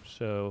salt.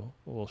 So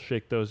we'll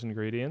shake those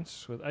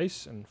ingredients with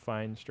ice and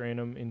fine strain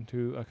them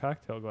into a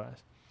cocktail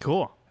glass.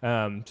 Cool.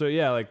 So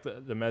yeah, like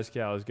the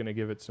mezcal is going to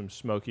give it some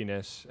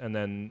smokiness, and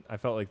then I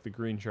felt like the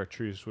green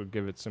chartreuse would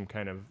give it some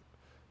kind of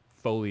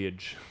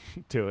foliage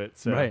to it.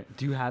 So. Right.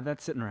 Do you have that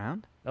sitting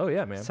around? Oh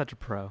yeah, man. Such a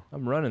pro.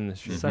 I'm running this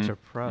shit. Such a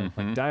pro.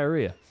 Like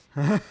diarrhea.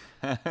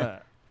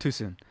 Too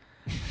soon.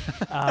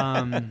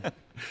 I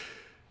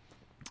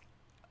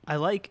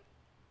like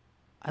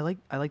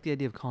the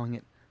idea of calling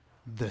it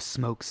the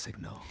smoke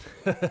signal.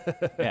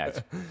 Yeah,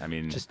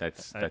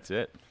 that's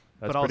it. That's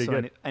but also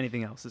good.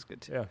 anything else is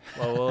good too. Yeah.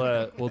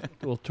 Well,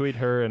 we'll tweet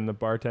her and the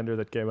bartender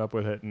that came up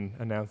with it and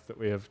announce that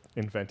we have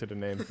invented a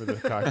name for the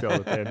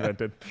cocktail that they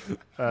invented.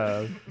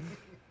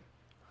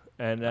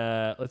 And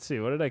let's see,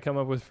 what did I come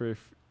up with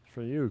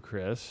for you,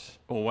 Chris?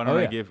 Well, why don't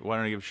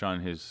I give Sean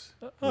his?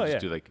 We'll just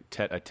do like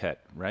tete-a-tete,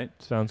 right?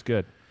 Sounds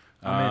good.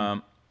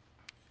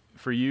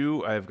 For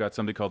you, I've got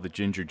something called the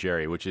Ginger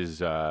Jerry, which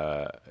is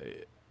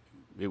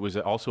it was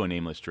also a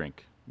nameless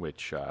drink,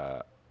 which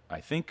I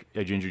think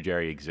a Ginger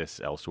Jerry exists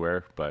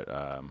elsewhere, but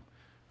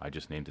I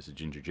just named this a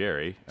Ginger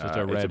Jerry. Just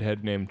a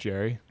redhead named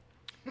Jerry.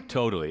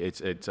 Totally,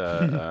 it's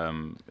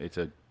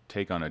a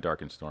take on a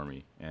Dark and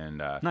Stormy. And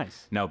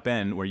nice. Now,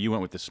 Ben, where you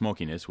went with the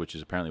smokiness, which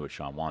is apparently what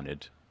Sean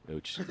wanted,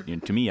 which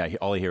to me,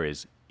 all I hear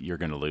is you're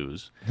going to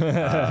lose.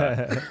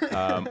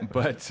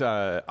 But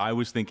I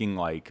was thinking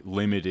like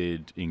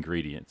limited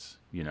ingredients,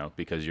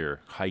 because you're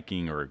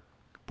hiking or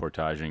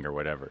portaging or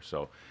whatever.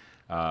 So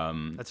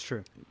that's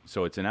true.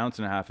 So it's 1.5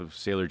 ounces of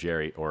Sailor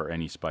Jerry or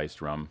any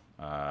spiced rum.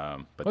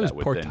 But what is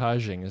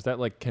portaging? Is that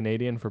like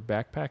Canadian for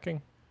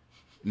backpacking?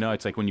 No,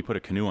 it's like when you put a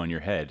canoe on your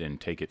head and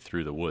take it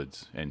through the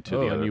woods and to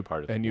the other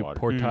part of the water. And you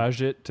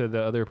portage it to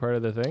the other part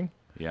of the thing?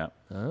 Yeah.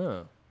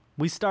 Oh.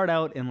 We start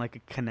out in like a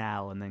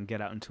canal and then get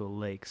out into a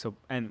lake. So,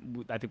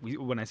 and I think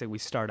when I say we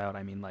start out,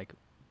 I mean like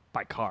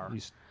by car.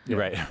 Yeah.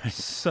 Right.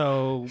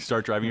 So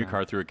start driving your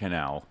car through a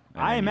canal.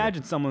 I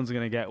imagine someone's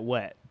going to get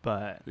wet,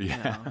 but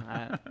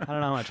I don't know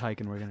how much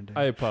hiking we're going to do.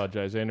 I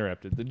apologize. I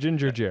interrupted. The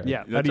Ginger Jerry.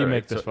 Yeah. How do you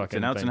make this it's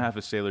fucking 1.5 thing? ounces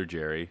of Sailor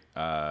Jerry.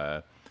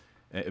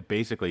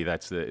 Basically,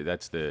 that's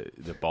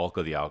the bulk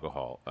of the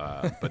alcohol.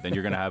 But then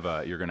you're gonna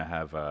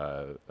have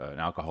an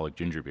alcoholic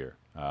ginger beer.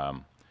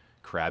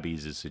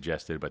 Krabby's is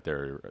suggested, but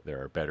there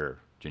are better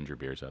ginger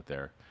beers out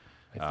there.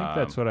 I think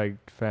that's what I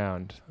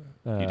found.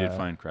 You did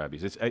find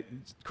Krabby's.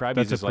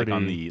 Krabby's is like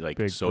on the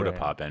soda brand.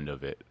 pop end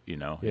of it.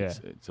 Yeah.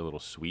 It's a little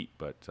sweet,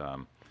 but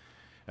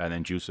and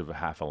then juice of a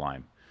half a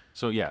lime.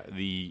 So yeah,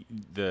 the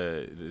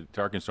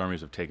Dark and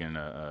Stormies have taken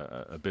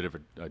a bit of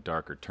a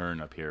darker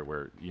turn up here,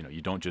 where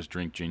you don't just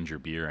drink ginger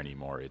beer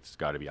anymore. It's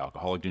got to be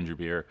alcoholic ginger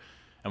beer,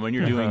 and when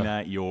you're doing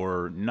that,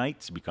 your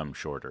nights become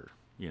shorter.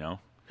 Yeah,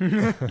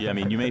 I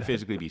mean, you may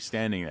physically be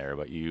standing there,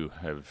 but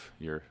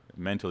you're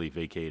mentally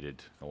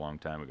vacated a long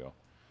time ago.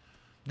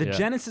 The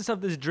genesis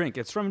of this drink,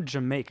 it's from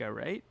Jamaica,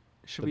 right?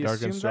 Should we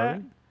Dark and assume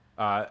Stormy?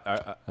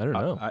 that? I don't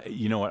know.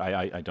 You know what?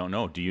 I don't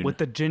know. Do you? With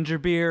the ginger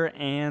beer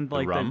and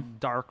like the rum?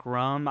 dark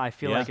rum, I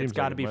feel like it's Seems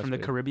got to like it be must from the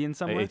be. Caribbean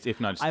somewhere.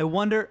 If not, I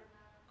wonder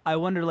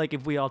like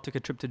if we all took a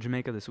trip to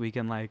Jamaica this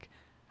weekend, like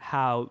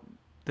how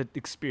the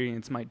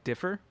experience might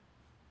differ.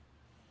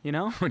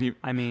 What do you?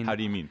 I mean, how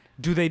do you mean?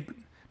 Do they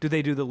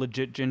do the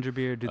legit ginger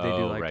beer? Do they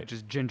do like right.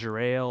 just ginger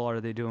ale, or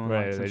are they doing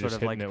Right, like some they're sort just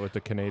of hitting like it with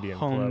the Canadian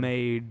club.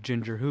 homemade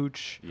ginger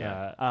hooch?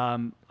 Yeah.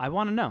 I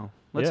want to know.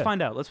 Let's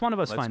find out. Let's one of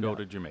us Let's find go out.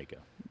 to Jamaica.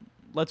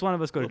 Let's one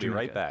of us go We'll to be Jamaica.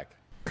 right back.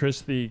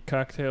 Chris, the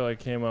cocktail I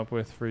came up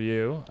with for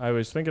you, I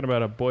was thinking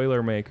about a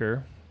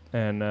Boilermaker,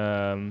 and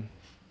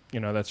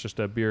that's just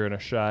a beer and a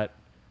shot.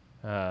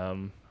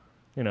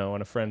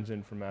 When a friend's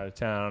in from out of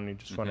town, you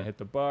just want to hit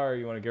the bar,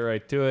 you want to get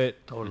right to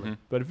it. Totally.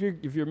 But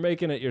if you're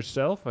making it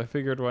yourself, I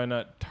figured why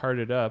not tart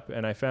it up,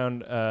 and I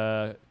found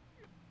a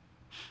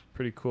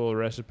pretty cool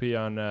recipe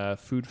on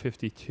Food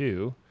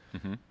 52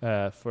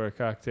 for a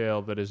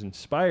cocktail that is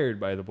inspired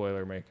by the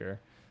Boilermaker.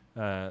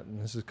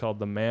 This is called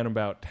the Man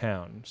About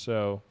Town.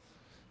 So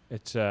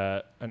it's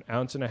 1.5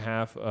 ounces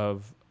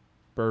of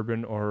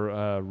bourbon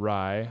or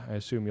rye. I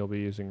assume you'll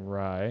be using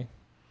rye.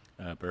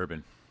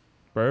 Bourbon.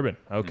 Bourbon.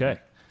 Okay.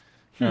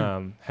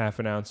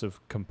 1/2 ounce of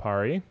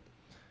Campari,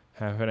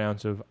 1/2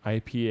 ounce of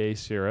IPA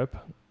syrup,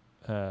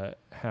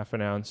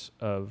 1/2 ounce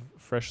of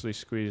freshly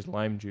squeezed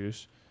lime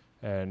juice,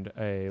 and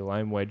a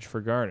lime wedge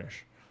for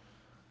garnish.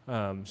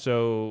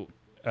 So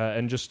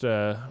And just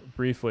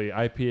briefly,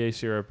 IPA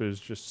syrup is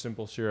just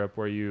simple syrup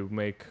where you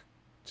make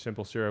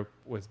simple syrup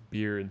with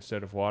beer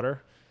instead of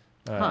water.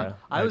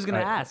 I was going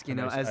to ask, a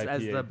nice as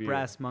IPA the beer.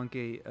 brass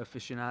monkey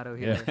aficionado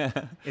here,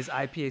 is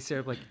IPA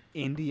syrup like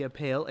India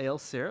Pale Ale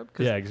syrup?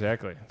 'Cause Yeah,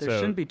 exactly. there so,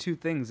 shouldn't be two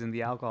things in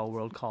the alcohol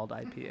world called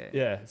IPA.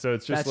 Yeah, so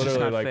it's just That's just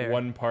literally not like fair.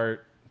 1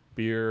 part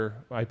beer,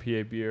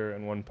 IPA beer,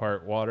 and 1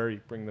 part water.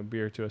 You bring the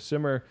beer to a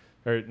simmer,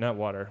 or not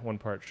water, 1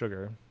 part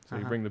sugar. So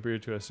you bring the beer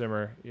to a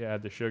simmer, you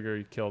add the sugar,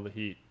 you kill the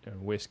heat,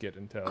 and whisk it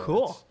until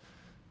Cool. it's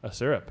a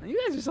syrup. You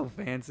guys are so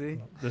fancy.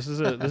 This is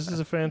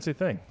a fancy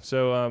thing.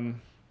 So,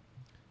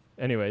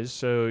 anyways,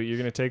 so you're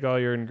gonna take all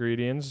your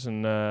ingredients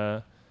and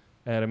add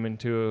them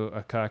into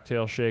a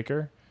cocktail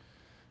shaker.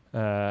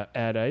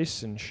 Add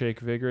ice and shake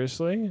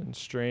vigorously, and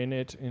strain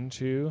it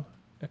into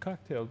a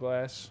cocktail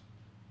glass.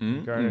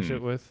 Garnish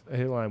it with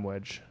a lime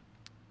wedge.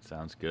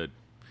 Sounds good.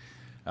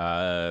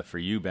 For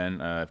you,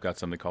 Ben, I've got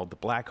something called the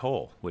black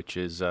hole, which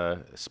is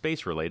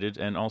space related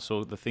and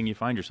also the thing you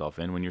find yourself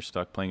in when you're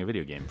stuck playing a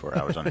video game for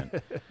hours on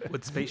end.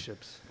 With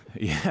spaceships.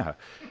 Yeah.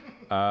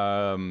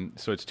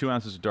 So it's 2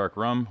 ounces of dark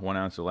rum, 1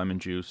 ounce of lemon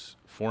juice,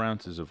 4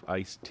 ounces of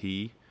iced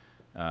tea,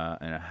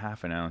 and a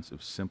half an ounce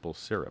of simple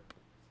syrup.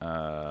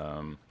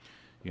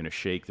 You're going to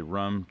shake the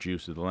rum,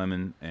 juice of the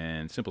lemon,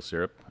 and simple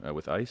syrup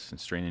with ice and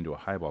strain into a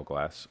highball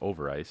glass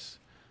over ice.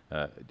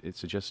 It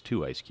suggests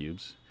 2 ice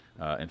cubes.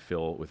 And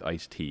fill with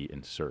iced tea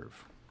and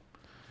serve.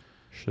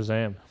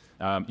 Shazam.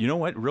 You know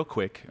what? Real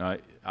quick,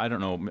 I don't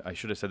know. I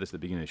should have said this at the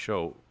beginning of the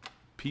show.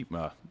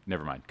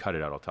 Never mind. Cut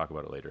it out. I'll talk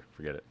about it later.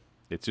 Forget it.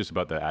 It's just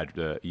about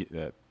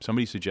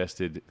somebody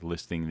suggested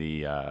listing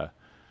the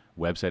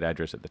website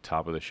address at the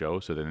top of the show,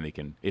 so then they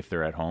can, if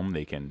they're at home,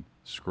 they can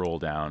scroll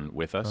down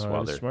with us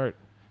while they're smart.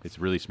 It's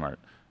really smart.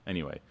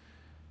 Anyway,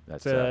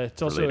 that's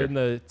it's also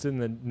later. it's in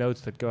the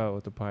notes that go out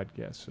with the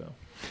podcast. So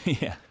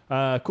Yeah.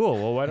 cool.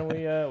 Well, why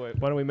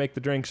don't we make the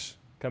drinks?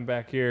 Come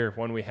back here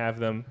when we have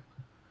them,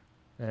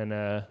 and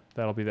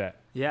that'll be that.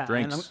 Yeah,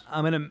 Drinks. and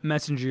I'm going to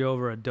messenger you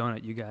over a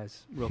donut, you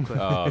guys, real quick.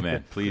 Oh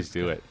man, please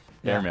do it.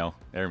 Yeah.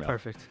 Airmail.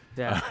 Perfect.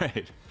 Yeah. All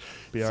right.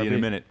 BRB. See you in a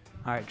minute.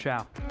 All right,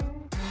 ciao.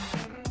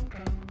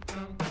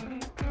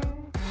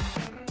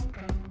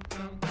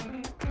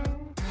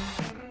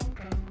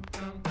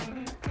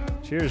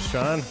 Cheers,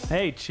 Sean.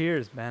 Hey,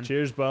 cheers, man.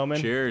 Cheers,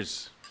 Bowman.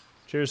 Cheers.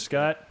 Cheers,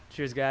 Scott.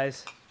 Cheers,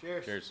 guys.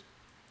 Cheers.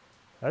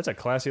 That's a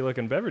classy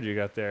looking beverage you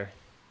got there.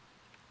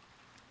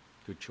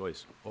 Good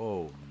choice.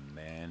 Oh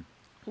man.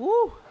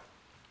 Woo.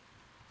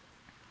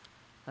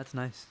 That's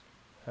nice.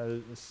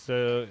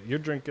 So you're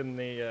drinking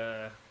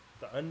the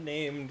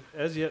unnamed,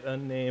 as yet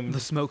unnamed The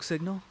smoke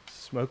signal?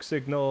 Smoke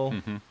Signal.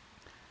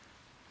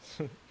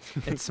 Mm-hmm.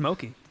 It's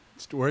smoky.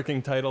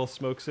 Working title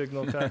Smoke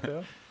Signal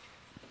cocktail.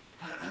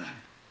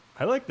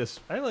 I like this.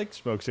 I like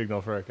Smoke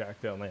Signal for a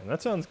cocktail name.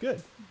 That sounds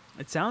good.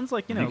 It sounds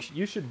like,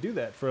 You should do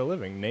that for a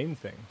living. Name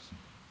things.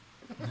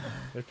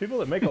 There's people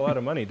that make a lot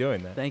of money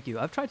doing that. Thank you.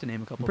 I've tried to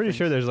name a couple I'm pretty things.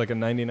 sure there's like a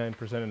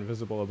 99%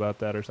 invisible about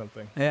that or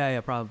something.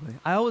 Yeah, probably.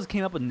 I always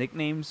came up with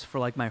nicknames for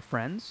like my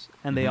friends,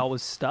 and they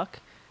always stuck,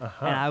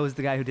 and I was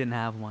the guy who didn't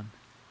have one.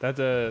 That's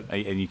a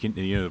And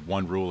you know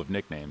one rule of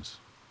nicknames.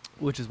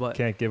 Which is what?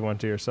 can't give one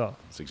to yourself.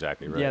 That's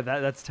exactly right. Yeah,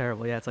 that's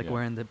terrible. Yeah, it's like Yeah.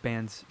 wearing the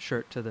band's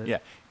shirt to the Yeah.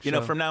 You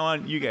know, show. from now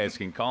on, you guys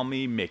can call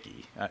me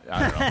Mickey. I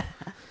don't know.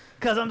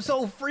 Because I'm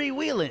so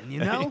freewheeling, you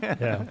know?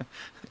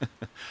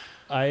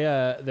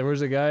 Yeah. There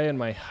was a guy in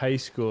my high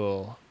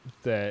school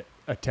that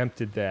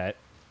attempted that,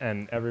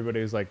 and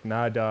everybody was like,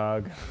 "Nah,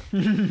 dog."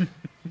 And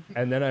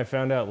then I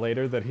found out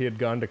later that he had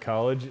gone to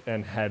college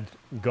and had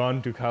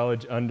gone to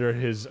college under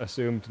his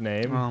assumed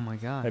name. Oh, my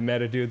God. I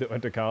met a dude that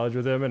went to college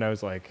with him, and I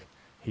was like,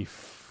 he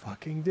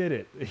fucking did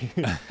it.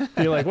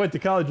 He like went to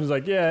college and was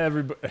like, yeah,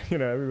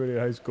 everybody in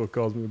high school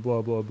calls me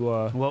blah, blah,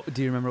 blah. What,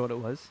 do you remember what it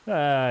was?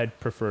 I'd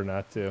prefer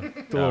not to.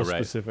 It's a little right.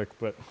 specific,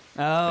 but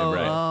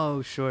Oh,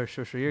 right. Sure.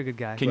 You're a good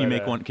guy. Can you But,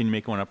 make one? Can you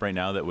make one up right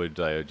now that would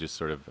just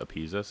sort of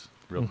appease us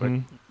real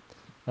quick?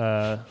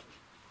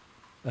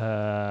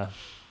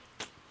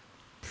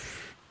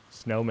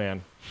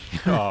 Snowman.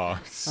 Oh,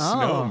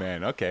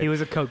 snowman. Okay. He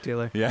was a coke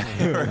dealer. Yeah.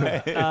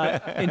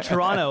 Right. In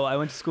Toronto, I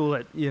went to school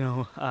at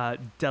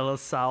De La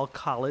Salle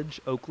College,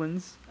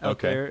 Oakland's out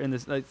Okay. there in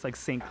this. It's like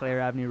St.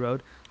 Clair Avenue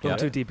Road. Going Yeah.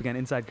 too deep again.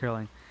 Inside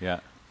curling. Yeah.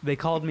 They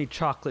called me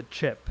chocolate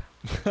chip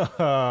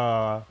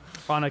on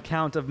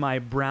account of my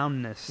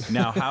brownness.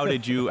 Now, how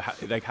did you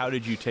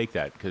take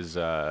that? Because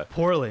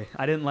Poorly.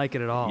 I didn't like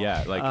it at all.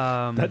 Yeah, like-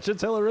 That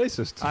shit's hella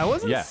racist. I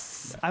wasn't. Yeah.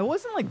 I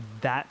wasn't like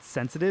that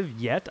sensitive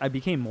yet. I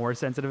became more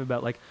sensitive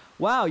about like,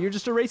 wow, you're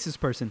just a racist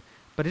person.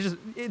 But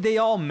they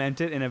all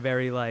meant it in a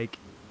very like,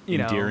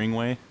 endearing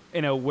way.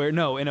 in a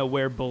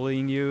we're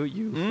bullying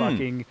you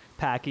fucking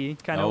packy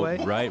kind of way.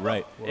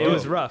 Right. It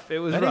was rough. It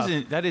was rough.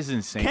 That is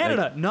insane.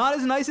 Canada, Like, not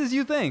as nice as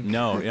you think.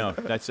 no,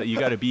 that's you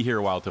got to be here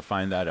a while to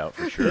find that out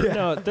for sure.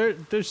 No,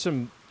 there's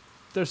some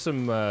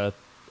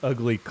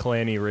ugly,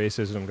 clanny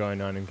racism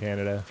going on in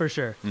Canada. For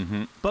sure.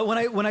 Mm-hmm. But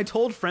when I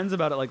told friends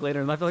about it like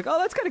later in life, they're like, oh,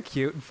 that's kind of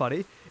cute and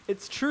funny.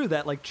 It's true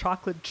that like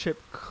chocolate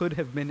chip could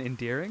have been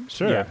endearing.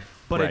 Sure. Yeah.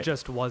 But Right. it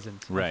just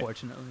wasn't, Right.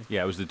 unfortunately.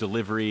 Yeah, it was the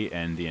delivery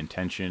and the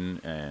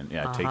intention, and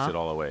it takes it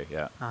all away.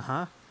 Yeah.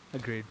 Uh-huh.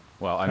 Agreed.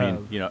 Well, I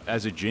mean,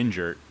 as a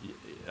ginger,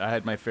 I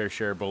had my fair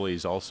share of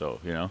bullies also,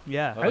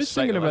 Yeah. I was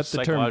thinking about the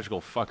term- psychological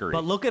fuckery.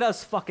 But look at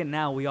us fucking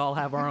now. We all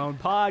have our own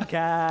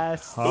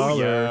podcasts.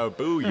 Holler. Booyah,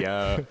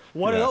 booyah.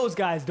 What Yeah. are those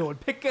guys doing?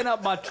 Picking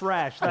up my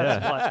trash.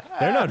 That's what.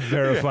 They're not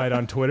verified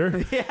on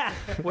Twitter. Yeah.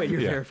 Wait,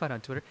 you're Yeah. verified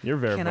on Twitter? You're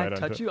verified Can I on touch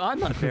Twitter. you? I'm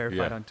not verified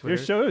Yeah. on Twitter.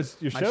 Your show is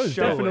My show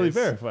definitely is.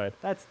 verified.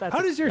 That's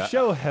How does your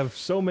show have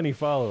so many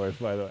followers,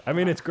 by the way? I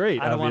mean, it's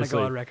great, I don't want to obviously.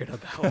 go on record on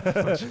that one,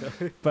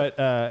 unfortunately.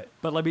 But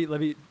But let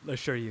me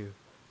assure you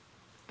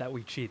that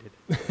we cheated.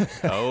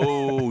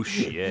 Oh,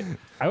 shit.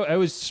 I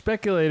was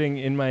speculating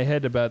in my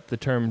head about the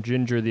term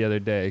ginger the other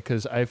day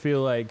because I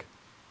feel like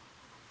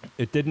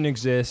it didn't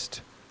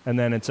exist. And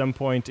then at some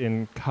point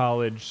in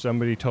college,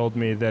 somebody told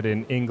me that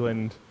in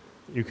England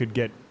you could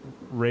get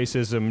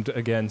racismed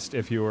against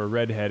if you were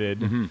redheaded.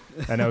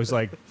 Mm-hmm. And I was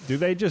like, do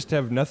they just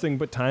have nothing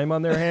but time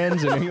on their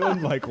hands in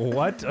England? Like,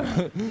 what?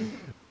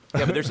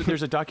 Yeah, but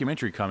there's a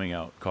documentary coming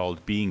out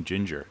called Being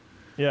Ginger.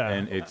 Yeah.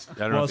 And it's, I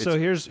don't know Well, if so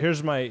it's...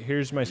 here's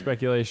my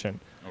speculation.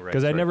 Oh, right,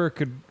 Because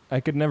sorry. I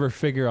could never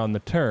figure on the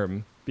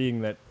term,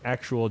 being that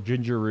actual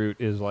ginger root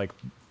is like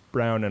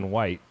brown and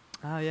white.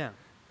 Oh,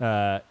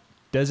 yeah.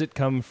 Does it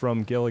come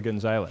from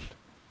Gilligan's Island?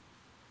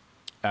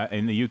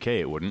 In the UK,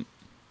 it wouldn't.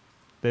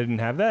 They didn't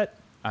have that?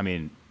 I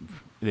mean,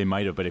 they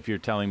might have, but if you're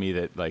telling me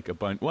that like a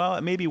bunch... Well,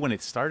 maybe when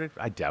it started,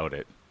 I doubt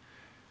it.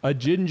 A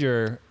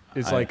ginger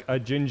is like a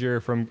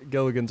ginger from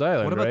Gilligan's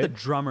Island, What about right? the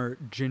drummer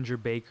Ginger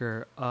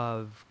Baker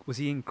of... Was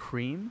he in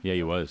Cream? Yeah,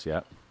 he was,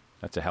 yeah.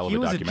 That's a hell of He a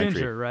was a documentary.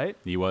 ginger, right?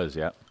 He was,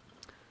 yeah.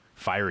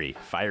 Fiery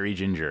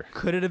ginger.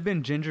 Could it have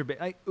been Ginger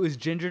Baker? Was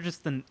Ginger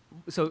just the...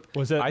 So...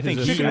 Was that I think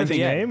his he- I assumed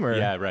think- name? Or?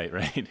 Yeah, right.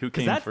 Who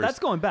came Because first? that's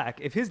going back.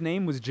 If his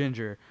name was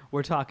Ginger,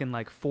 we're talking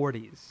like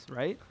 40s,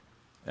 right?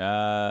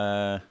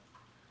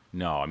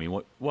 No, I mean,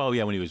 well,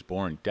 yeah, when he was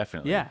born,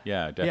 definitely. Yeah.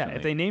 Yeah, definitely. Yeah,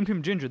 if they named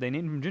him Ginger, they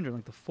named him Ginger in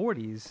like the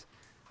 40s.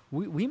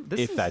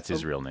 If that's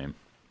his real name.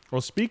 Well,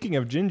 speaking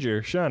of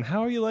ginger, Sean,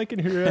 how are you liking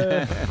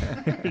your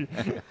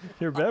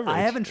your beverage?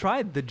 I haven't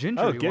tried the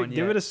ginger one yet.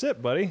 give it a sip,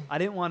 buddy. I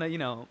didn't want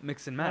to,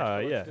 mix and match.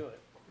 but yeah. Let's do it.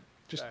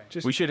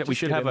 Just We should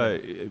get have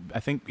in there. I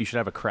think you should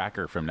have a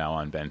cracker from now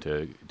on, Ben,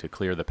 to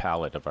clear the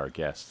palate of our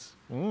guests.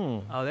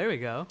 Oh, there we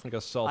go. Like a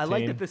saltine. I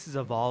like that this is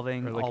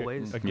evolving or like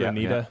always. A Yeah,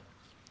 granita.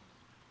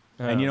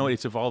 And you know what?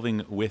 It's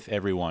evolving with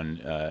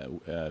everyone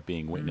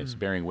being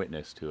bearing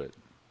witness to it.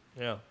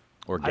 Yeah.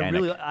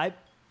 Organic.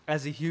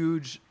 As a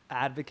huge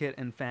advocate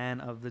and fan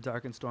of the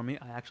Dark and Stormy,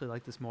 I actually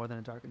like this more than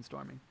a Dark and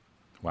Stormy.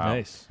 Wow.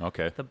 Nice.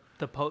 Okay.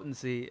 The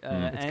potency.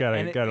 It's got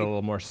a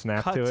little more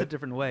snap cuts to a it.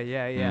 different way.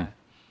 Yeah.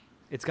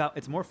 It's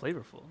more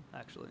flavorful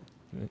actually.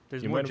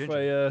 There's you more mind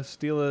ginger. if I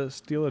steal a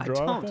I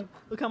draw? don't. with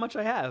Look how much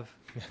I have.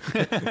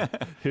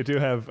 that? You do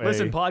have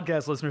Listen, a.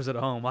 podcast listeners at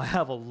home, I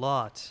have a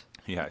lot.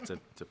 Yeah, it's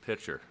a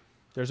picture.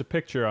 There's a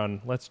picture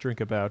on Let's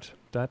Drink About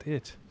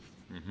 .it.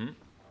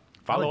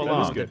 Follow I like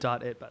along. the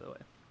dot it, by the way.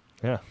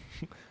 Yeah.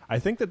 I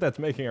think that's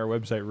making our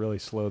website really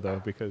slow though,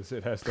 because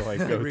it has to like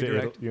go to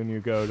Redirect. when you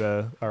go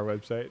to our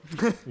website,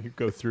 you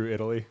go through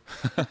Italy.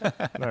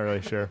 Not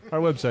really sure. Our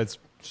website's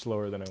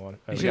slower than I want.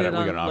 You We should got hit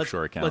an on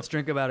offshore account. Let's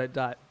drink about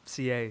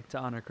it.ca to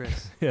honor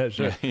Chris. Yeah,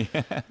 sure.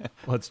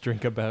 Let's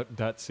drink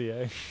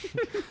about.ca.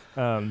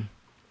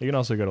 You can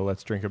also go to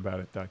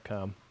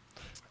let'sdrinkaboutit.com.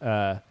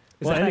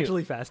 Is that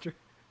actually faster?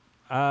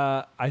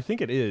 I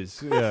think it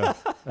is. Yeah,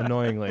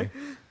 annoyingly.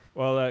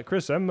 Well,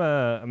 Chris,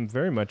 I'm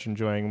very much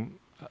enjoying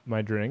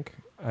my drink.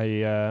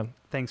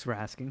 Thanks for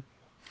asking.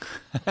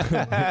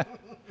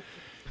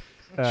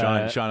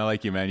 Sean, I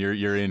like you, man.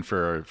 You're in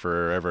for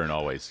forever and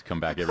always. Come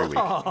back every week.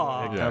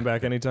 Come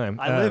back anytime.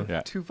 I live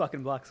Yeah. 2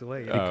 fucking blocks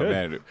away. Oh, could.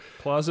 man.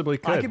 Plausibly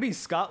could. I could be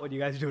Scott when you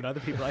guys are doing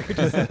other people. I could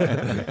just,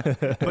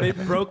 but it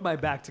broke my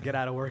back to get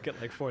out of work at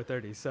like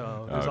 4:30.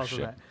 So there's also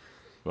shit. that.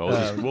 Well,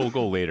 we'll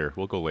go later.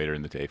 We'll go later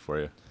in the day for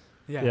you.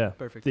 Yeah,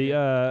 perfect.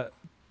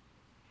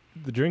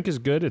 The drink is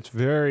good. It's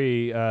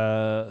very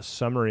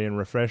summery and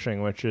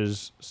refreshing, which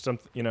is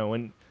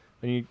something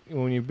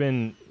when you've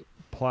been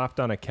plopped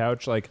on a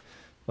couch like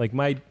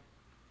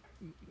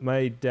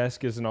my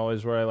desk isn't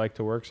always where I like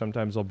to work.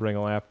 Sometimes I'll bring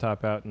a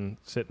laptop out and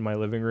sit in my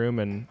living room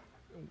and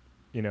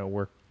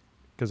work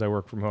because I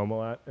work from home a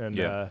lot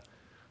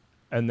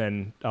and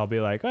then I'll be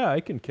like,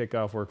 I can kick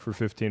off work for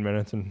 15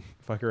 minutes and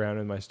fuck around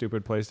in my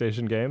stupid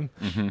PlayStation game.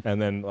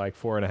 And then like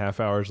 4.5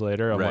 hours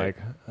later, I'm Right.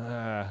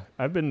 like,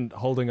 I've been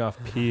holding off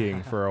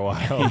peeing for a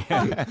while.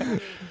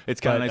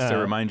 It's kind But, of nice to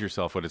remind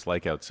yourself what it's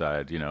like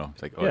outside.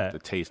 It's like, yeah, the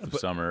taste of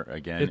summer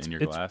again in your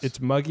glass. It's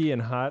muggy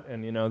and hot,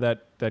 and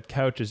that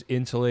couch is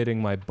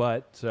insulating my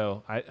butt.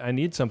 So I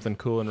need something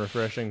cool and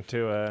refreshing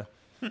to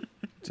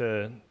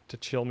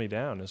chill me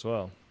down as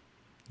well.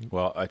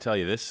 Well, I tell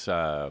you,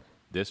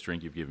 this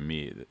drink you've given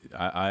me,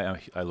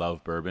 I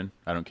love bourbon.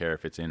 I don't care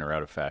if it's in or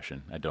out of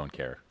fashion. I don't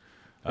care.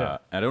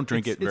 I don't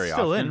drink it very It's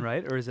still often. in,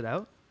 right? Or is it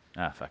out?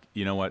 Ah, fuck.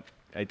 You know what?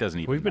 It doesn't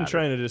even We've been matter.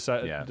 trying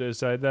to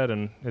decide that,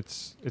 and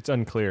it's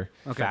unclear.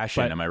 Okay.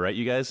 Fashion, But- am I right,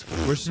 you guys?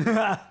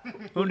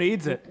 Who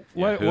needs it?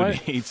 Yeah, who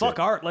why- needs Fuck it?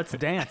 art. Let's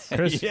dance.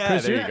 Chris, Yeah,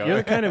 Chris there you you're, go. you're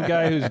the kind of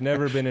guy who's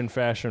never been in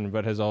fashion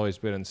but has always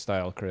been in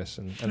style, Chris,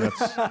 and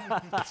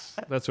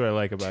that's what I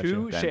like about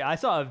you. Touche. I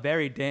saw a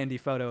very dandy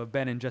photo of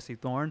Ben and Jesse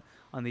Thorne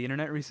on the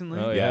internet recently.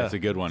 Oh, Yeah, yeah. it's a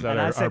good one. Is that And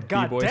our- I our said,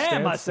 God B-boy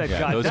damn, I stance? said, Yeah,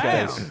 God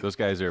damn. those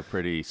guys are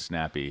pretty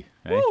snappy.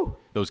 Eh? Woo!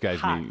 Those guys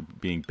Hot.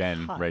 being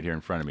Ben right here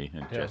in front of me,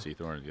 and Yeah. Jesse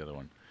Thorne is the other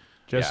one.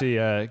 Jesse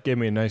gave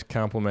me a nice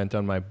compliment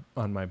on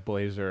my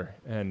blazer,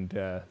 and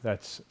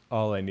that's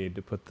all I need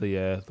to put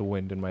the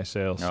wind in my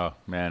sails. Oh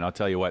man, I'll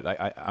tell you what.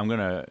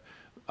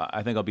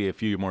 I think I'll be a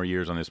few more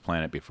years on this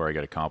planet before I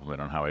get a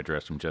compliment on how I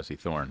dress from Jesse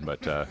Thorne.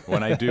 But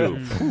when I do,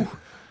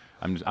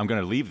 I'm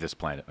going to leave this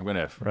planet. I'm going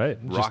to Right.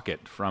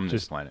 rocket from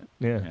this just- planet.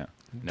 Yeah.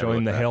 Never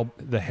Join look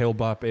the back.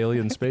 Hale-Bop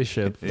alien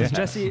spaceship. Yeah.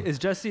 Is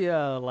Jesse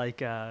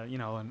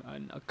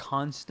a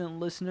constant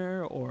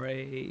listener or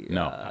a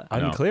No.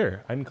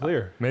 Unclear.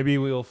 Maybe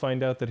we'll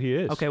find out that he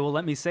is. Okay, well,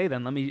 let me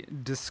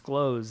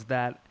disclose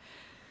that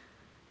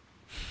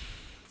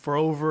for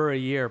over a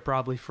year,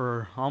 probably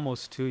for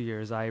almost 2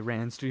 years, I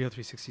ran Studio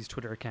 360's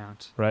Twitter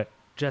account. Right.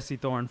 Jesse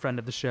Thorne, friend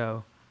of the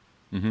show,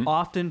 Mhm.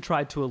 often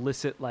tried to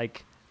elicit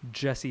like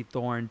Jesse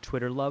Thorne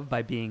Twitter love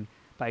by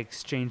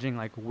exchanging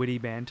like witty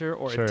banter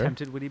or Sure.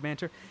 attempted witty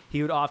banter.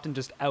 He would often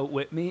just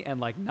outwit me and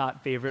like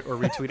not favorite or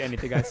retweet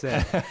anything I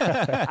said.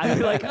 I'd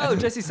be like, "Oh,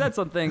 Jesse said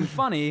something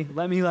funny.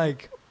 Let me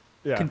like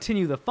Yeah.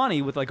 continue the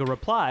funny with like a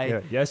reply." Yeah,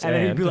 yes, and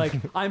then he'd and. be like,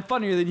 "I'm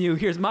funnier than you.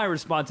 Here's my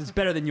response. It's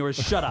better than yours.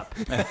 Shut up."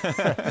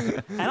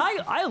 And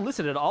I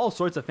elicited all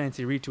sorts of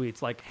fancy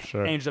retweets like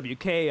Sure. Angel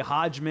WK,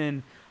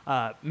 Hodgman,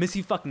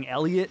 Missy fucking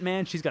Elliott,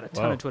 man. She's got a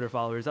ton Whoa. of Twitter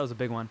followers. That was a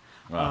big one.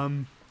 Wow.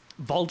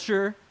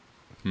 Vulture,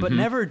 but Mhm.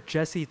 never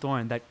Jesse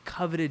Thorne, that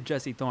coveted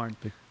Jesse Thorne.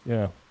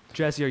 Yeah.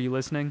 Jesse, are you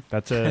listening?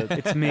 That's a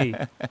It's me.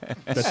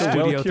 that's a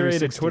Studio well curated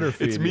 360. Twitter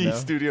feed. It's me, you know?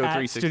 Studio At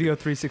 360. Studio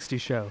 360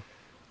 show.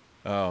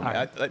 Oh,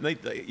 man.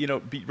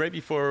 right. Right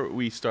before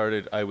we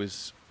started, I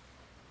was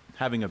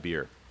having a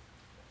beer,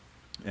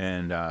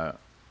 and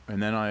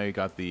then I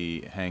got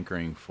the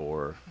hankering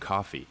for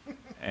coffee,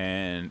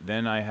 and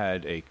then I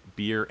had a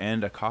beer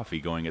and a coffee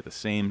going at the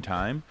same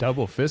time.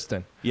 Double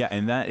fisting. Yeah,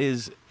 and that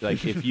is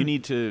like if you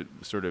need to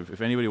sort of, if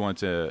anybody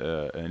wants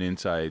an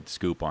inside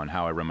scoop on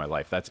how I run my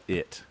life, that's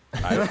it.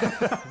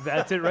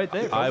 That's it right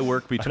there. I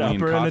work between upper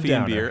and a coffee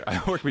and downer. beer.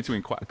 I work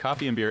between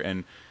coffee and beer,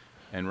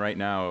 and right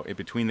now,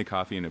 between the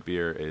coffee and the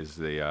beer is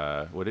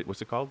the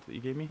what's it called that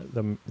you gave me?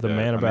 The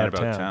man about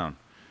town. town.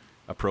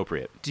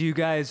 Appropriate. Do you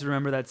guys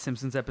remember that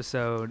Simpsons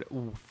episode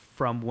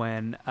from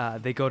when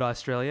they go to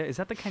Australia? Is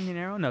that the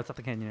Canyonero? No, it's not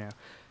the Canyonero.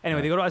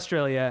 Anyway, they go to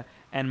Australia,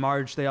 and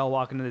Marge, they all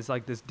walk into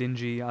this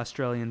dingy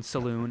Australian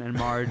saloon, and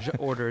Marge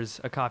orders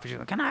a coffee. She's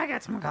like, "Can I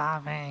get some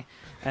coffee?"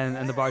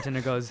 And the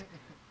bartender goes,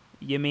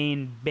 "You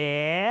mean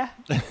beer?"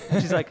 And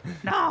she's like,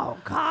 "No,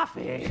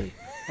 coffee."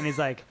 And he's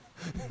like,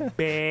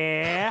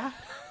 "Beer?"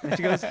 And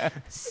she goes,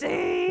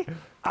 C-O-F.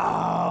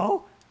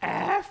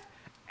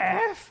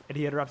 F, and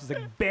he interrupts. He's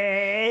like,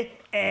 B-A-A-R.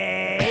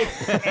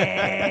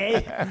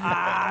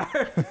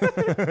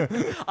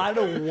 I don't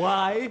know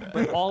why,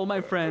 but all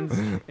my friends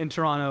in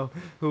Toronto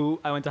who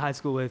I went to high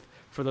school with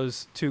for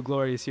those 2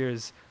 glorious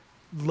years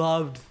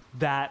loved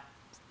that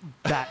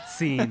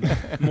scene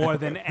more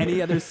than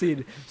any other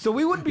scene. So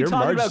we wouldn't be Your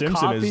talking Marge about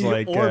Simpson is coffee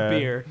like, or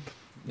beer.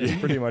 It's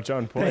pretty much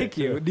on point. Thank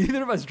you. too.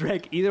 Neither of us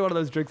drank either one of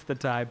those drinks at the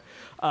time.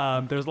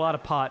 There was a lot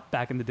of pot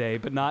back in the day,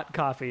 but not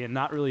coffee and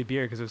not really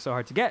beer because it was so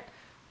hard to get.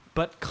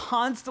 But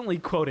constantly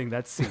quoting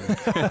that scene.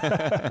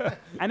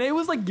 And it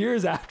was like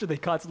years after they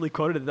constantly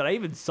quoted it that I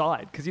even saw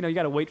it. Because, you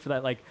got to wait for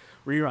that like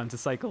rerun to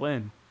cycle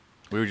in.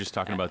 We were just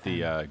talking about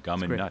the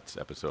gum and great. nuts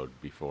episode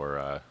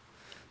before.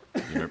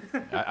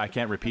 I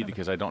can't repeat it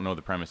because I don't know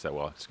the premise that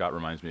well. Scott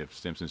reminds me of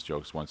Simpsons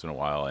jokes once in a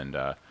while, and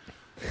the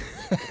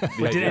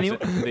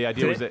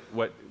idea was that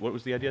what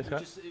was the idea, Scott?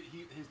 His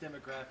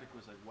demographic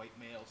was like white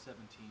male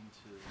 17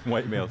 to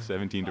White male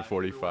 17 to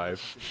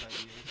 45.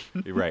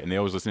 You're right, and they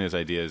always listen to his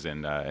ideas,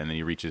 and then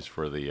he reaches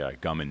for the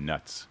gum and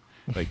nuts,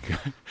 like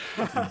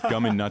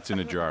gum and nuts in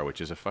a jar,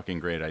 which is a fucking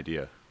great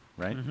idea,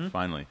 right?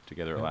 Finally,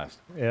 together at last.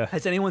 Yeah.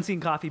 Has anyone seen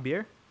Coffee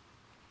Beer?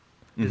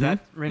 Does that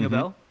ring a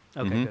bell?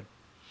 Okay, Mhm. good.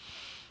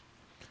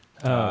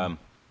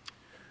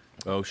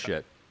 Oh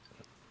shit!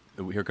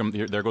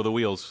 There go the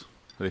wheels.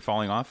 Are they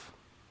falling off?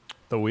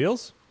 The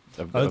wheels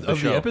Of of the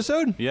show?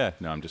 episode? Yeah,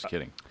 no, I'm just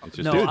kidding. It's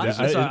just No, Dude, I'm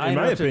sorry, I in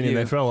my interrupted opinion, you.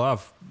 they fell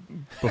off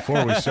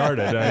before we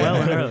started. Well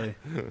and early.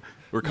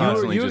 we're You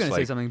constantly were just going to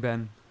say like something,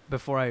 Ben,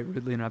 before I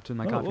rudely interrupted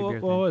my coffee beer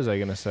what thing. was I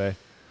going to say?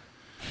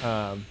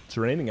 It's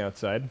raining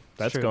outside.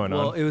 That's True. going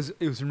Well, on. it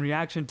was in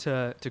reaction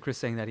to Chris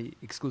saying that he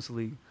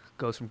exclusively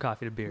goes from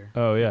coffee to beer.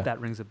 Oh, yeah. That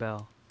rings a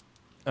bell.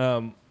 I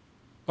don't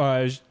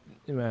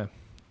know.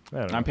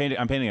 I'm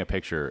painting a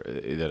picture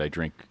that I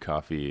drink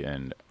coffee,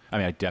 and I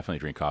mean I definitely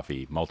drink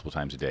coffee multiple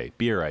times a day.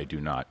 Beer I do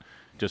not.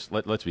 Just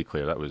let's be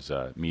clear. That was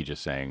me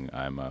just saying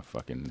I'm a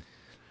fucking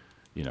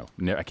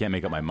I can't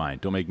make up my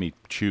mind. Don't make me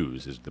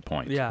choose is the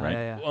point. Yeah, right?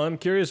 yeah. Well, I'm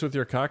curious with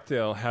your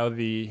cocktail how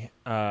the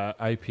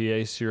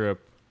IPA syrup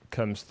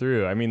comes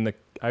through. I mean,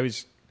 I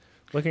was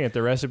looking at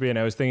the recipe and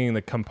I was thinking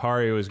the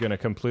Campari was going to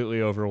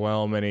completely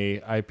overwhelm any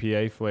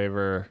IPA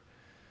flavor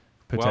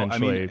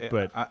potentially.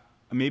 But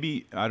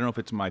maybe I don't know if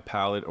it's my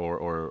palate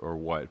or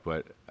what,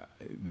 but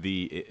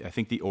I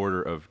think the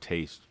order of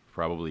taste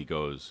probably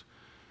goes.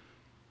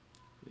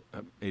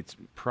 It's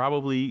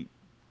probably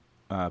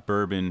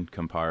bourbon,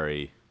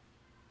 Campari.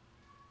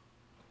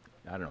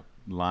 I don't know,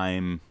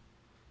 lime.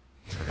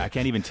 I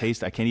can't even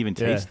taste. I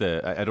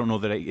I don't know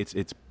that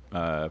it's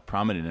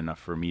prominent enough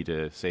for me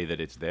to say that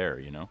it's there.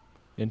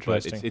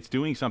 Interesting. But it's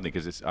doing something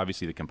because it's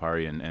obviously the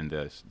Campari and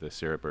the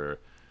syrup are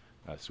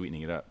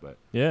sweetening it up. But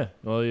yeah,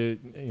 well,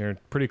 you're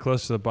pretty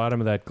close to the bottom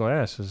of that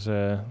glass, as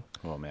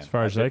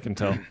far as I can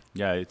tell.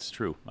 Yeah, it's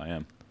true. I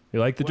am. You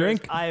like the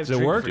drink? I have Does it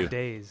drink work? for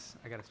days.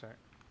 I gotta start.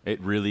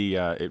 It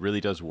really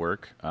does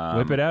work.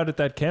 Whip it out at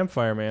that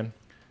campfire, man.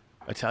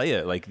 I tell you,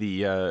 like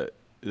the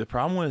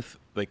problem with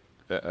like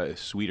a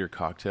sweeter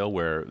cocktail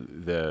where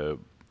the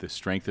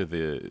strength of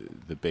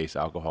the base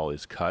alcohol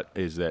is cut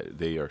is that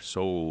they are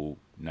so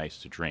nice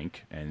to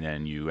drink, and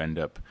then you end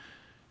up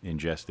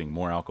ingesting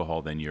more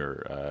alcohol than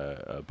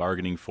you're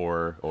bargaining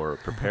for or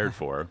prepared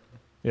for.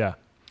 Yeah.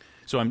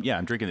 So I'm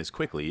drinking this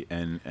quickly,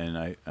 and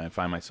I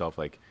find myself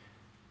like,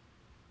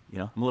 I'm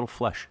a little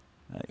flush.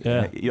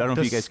 Yeah. I don't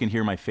know if you guys can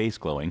hear my face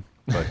glowing,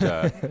 but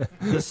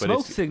the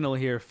smoke signal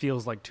here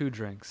feels like 2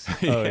 drinks. Oh,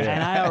 yeah.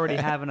 And I already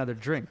have another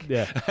drink.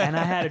 Yeah. And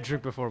I had a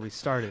drink before we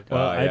started.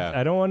 Well, yeah.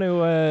 I don't want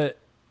to.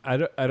 I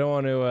don't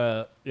want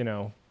to.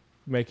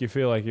 Make you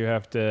feel like you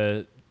have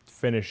to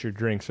finish your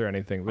drinks or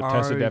anything. But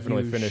Tessa Are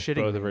definitely you finished shitting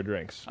both me? of her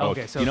drinks.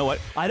 Okay, so you know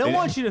what? I don't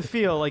want you to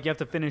feel like you have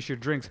to finish your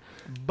drinks,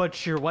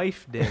 but your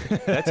wife did.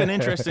 That's an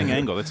interesting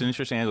angle.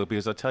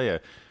 Because I'll tell you,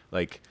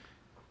 like,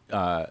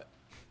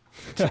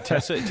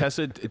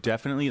 Tessa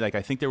definitely, like,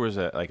 I think there was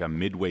a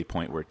midway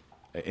point where,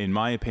 in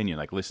my opinion,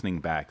 like listening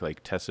back,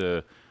 like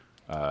Tessa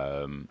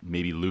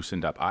maybe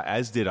loosened up,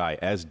 as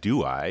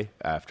do I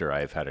after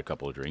I've had a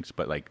couple of drinks.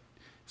 But like,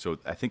 so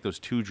I think those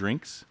 2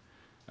 drinks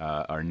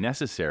are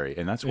necessary,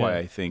 and that's why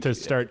I think to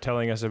start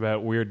telling us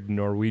about weird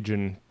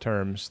Norwegian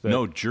terms.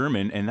 No,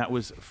 German, and that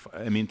was,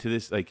 to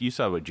this, like, you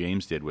saw what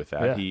James did with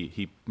that. Yeah.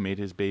 He made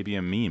his baby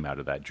a meme out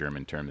of that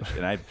German term,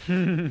 and I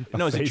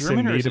is it Face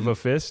German in or need of a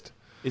fist.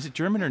 is it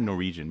German or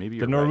Norwegian? Maybe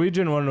The you're right.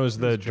 Norwegian one was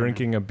the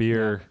drinking a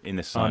beer in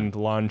the sun. on the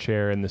lawn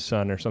chair in the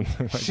sun or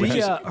something like She,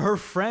 that. her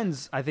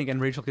friends, I think, and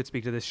Rachel could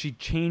speak to this, she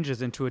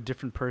changes into a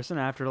different person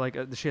after, like,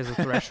 she has a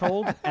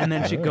threshold, and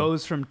then she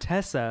goes from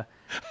Tessa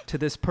to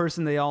this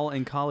person they all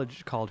in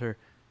college called her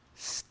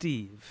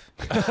Steve.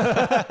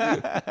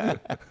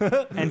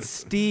 And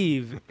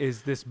Steve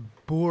is this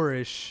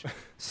boorish,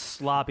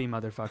 sloppy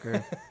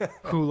motherfucker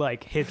who,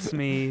 like, hits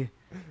me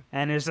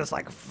and is just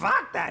like,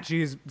 fuck that.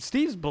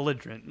 Steve's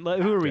belligerent.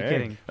 Like, who are we Dang.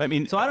 kidding? I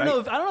mean, So I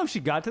don't know if she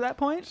got to that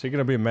point. Is she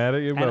gonna be mad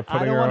at you And about I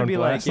putting don't her want to on be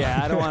blast? like,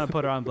 I don't want to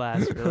put her on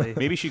blast, really.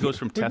 maybe she goes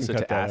from Tessa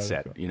cut to that out.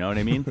 asset. You know what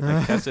I mean?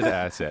 Like Tessa to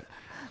asset.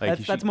 Like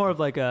That's more of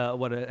like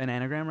an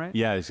anagram, right?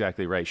 Yeah,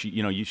 exactly right.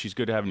 She's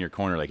good to have in your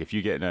corner. Like if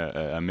you get in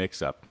a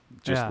mix up,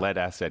 just Yeah. let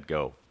asset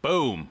go.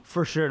 Boom.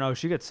 For sure. No,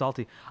 she gets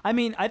salty. I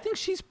mean, I think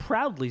she's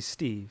proudly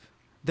Steve.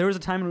 There was a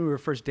time when we were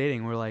first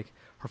dating where, like,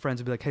 her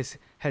friends would be like,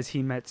 has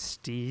he met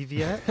Steve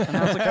yet? And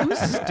I was like, who's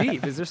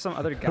Steve? Is there some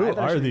other guy? Who that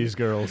I are should- these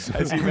girls?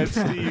 Has he met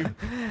Steve?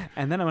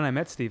 And then when I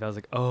met Steve, I was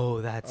like,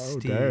 oh, that's Oh,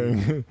 Steve.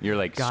 dang. You're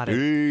like, Got it.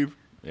 Steve.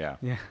 Yeah.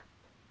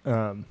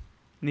 Yeah.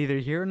 Neither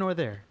here nor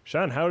there.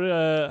 Sean, how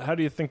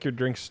do you think your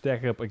drinks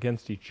stack up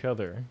against each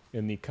other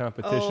in the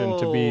competition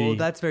to be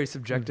that's very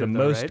subjective, the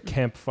though, most right?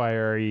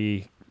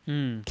 campfire-y,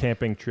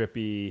 camping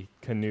trippy,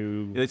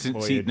 canoe See,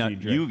 now, voyage-y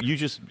you drink?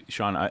 just,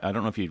 Sean, I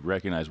don't know if you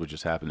recognize what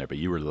just happened there, but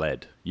you were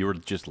led. You were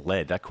just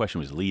led. That question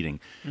was leading.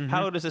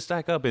 How does it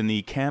stack up in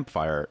the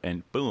campfire?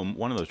 And boom,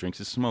 one of those drinks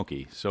is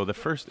smoky. So the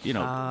first,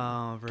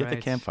 Oh, get the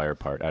right. campfire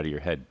part out of your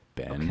head,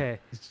 Ben. Okay.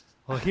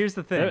 Well, here's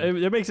the thing.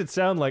 It makes it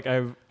sound like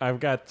I've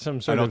got some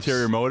sort An of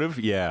ulterior motive?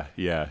 Yeah.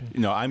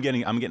 No, I'm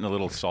getting a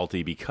little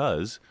salty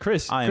because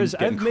Chris, I'm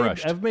getting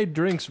crushed.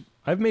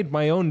 I've made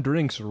my own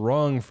drinks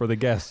wrong for the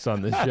guests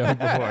on this show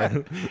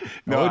before.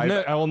 No,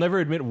 I will never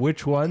admit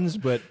which ones,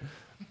 but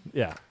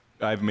yeah,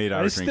 I've made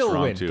our they drinks still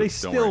wrong win. too. They Don't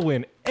still worry.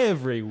 win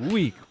every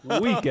week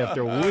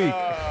after week.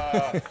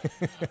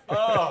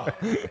 God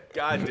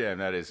damn,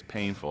 that is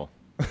painful.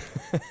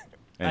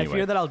 I Anyway.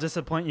 fear that I'll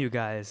disappoint you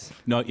guys.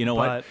 No, you know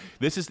what?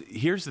 But-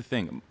 Here's the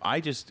thing.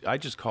 I just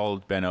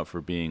called Ben out for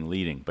being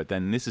leading, but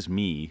then this is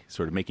me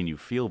sort of making you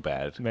feel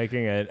bad.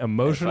 Making an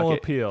emotional Fuck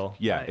it. appeal.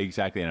 Yeah, Right.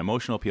 exactly. An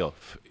emotional appeal.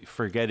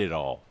 Forget it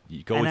all.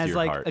 You go And with as your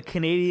like heart. a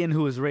Canadian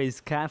who was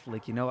raised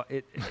Catholic,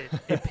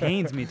 it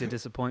pains me to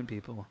disappoint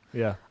people.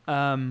 Yeah.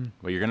 Well,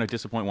 you're gonna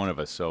disappoint one of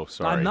us. So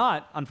sorry. I'm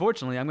not.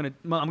 Unfortunately, I'm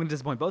gonna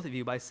disappoint both of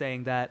you by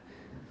saying that,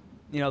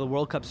 the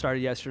World Cup started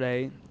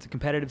yesterday. It's a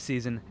competitive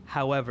season.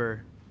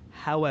 However,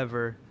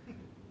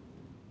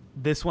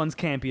 This one's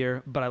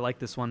campier, but I like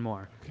this one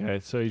more. Okay,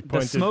 so you The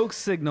pointed smoke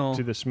signal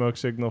to the smoke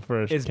signal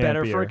for is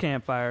better for a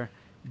campfire,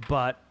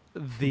 but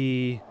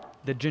the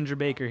ginger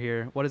baker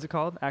here, what is it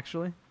called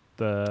actually?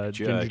 The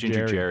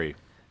Ginger Jerry.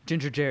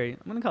 Ginger Jerry.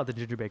 I'm gonna call it the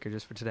ginger baker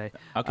just for today.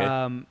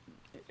 Okay.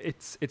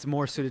 It's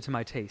more suited to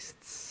my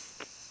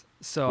tastes,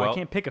 so Well- I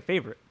can't pick a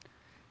favorite.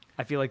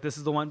 I feel like this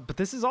is the one, but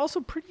this is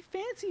also pretty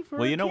fancy for.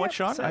 Well, a you know what, camp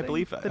Sean? I setting.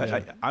 believe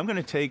I'm going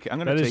to take. I'm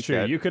going That to is take true.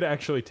 that. You could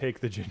actually take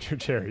the ginger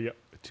cherry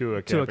to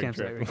a to a camping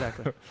campsite, trip.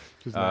 exactly.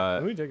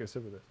 Let me take a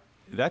sip of this.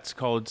 That's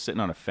called sitting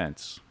on a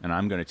fence, and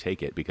I'm going to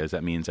take it because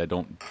that means I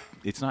don't.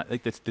 It's not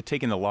like the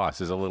taking the loss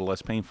is a little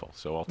less painful,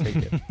 so I'll take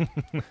it.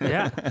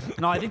 Yeah.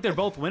 No, I think they're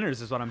both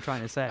winners, is what I'm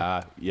trying to say.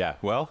 Yeah.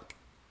 Well,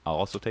 I'll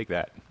also take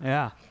that.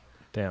 Yeah.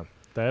 Damn.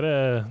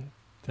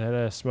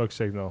 That smoke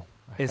signal.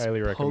 I It's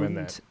highly recommend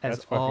that. potent That's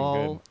as fucking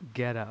all good.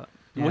 get out.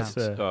 Yeah. What's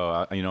you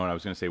know what? I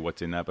was going to say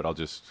what's in that, but I'll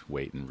just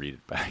wait and read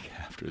it back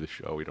after the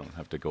show. We don't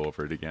have to go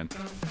over it again.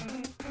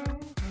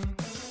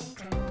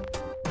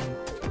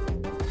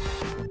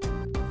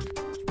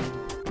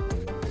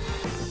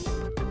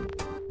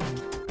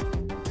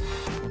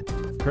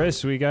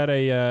 Chris, we got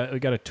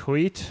a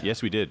tweet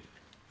Yes, we did.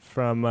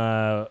 from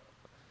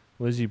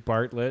Lizzie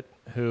Bartlett,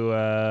 who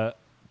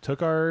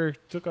took our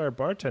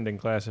bartending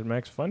class at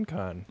Max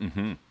FunCon.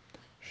 Mm-hmm.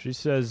 She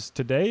says,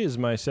 today is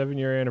my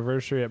 7-year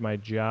anniversary at my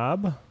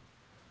job.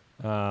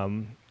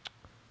 And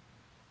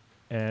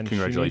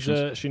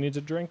Congratulations. she needs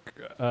a drink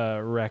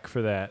rec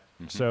for that.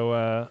 Mhm.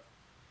 So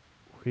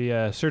we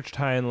searched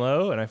high and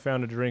low, and I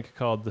found a drink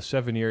called the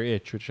 7-Year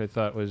Itch, which I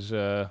thought was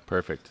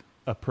Perfect.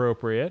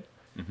 appropriate.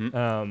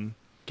 Mm-hmm.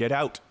 Get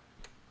out.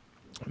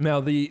 Now,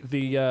 the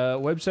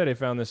website I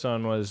found this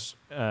on was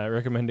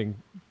recommending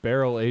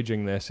barrel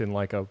aging this in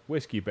like a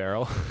whiskey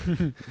barrel,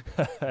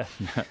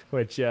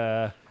 which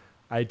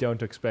I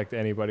don't expect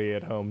anybody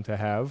at home to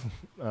have.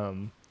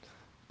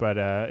 But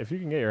if you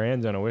can get your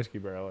hands on a whiskey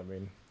barrel, I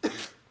mean,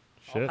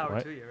 shit, All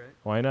power to you, right?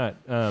 why not?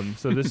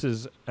 So this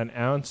is an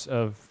ounce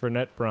of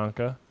Fernet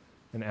Branca,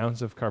 an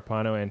ounce of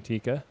Carpano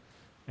Antica,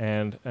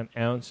 and an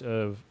ounce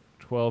of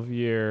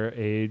 12-year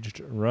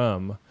aged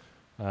rum.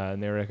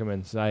 And they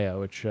recommend Zaya,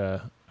 which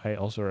I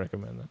also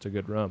recommend. That's a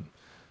good rum.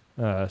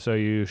 So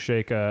you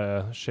shake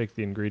the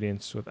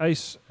ingredients with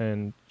ice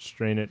and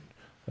strain it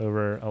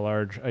over a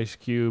large ice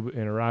cube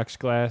in a rocks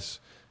glass.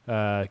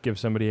 Give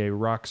somebody a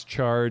rocks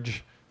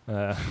charge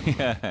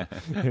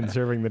in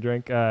serving the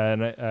drink,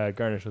 and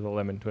garnish with a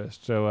lemon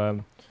twist.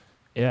 So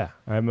yeah,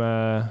 I'm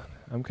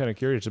kind of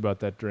curious about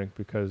that drink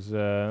because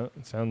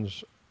it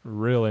sounds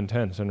real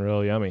intense and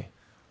real yummy.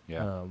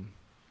 Yeah.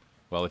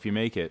 Well, if you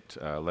make it,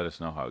 let us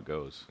know how it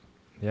goes.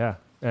 Yeah,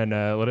 and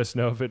let us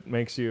know if it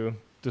makes you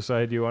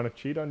decide you want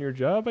to cheat on your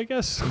job, I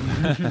guess.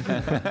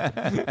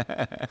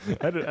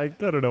 I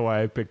don't know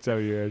why I picked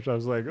 7 years. I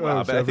was like, Well,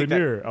 oh, but I think 7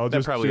 year. I'll that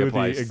just probably do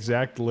applies. the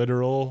exact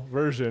literal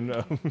version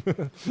of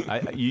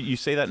You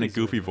say that in a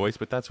goofy voice,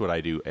 but that's what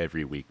I do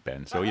every week,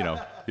 Ben. So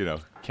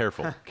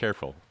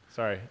careful.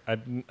 Sorry, I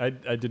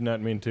did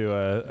not mean to.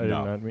 I did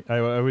No. not mean. I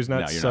was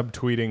not No, you're not.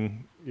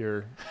 subtweeting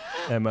your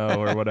MO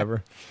or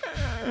whatever.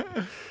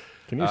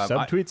 Can you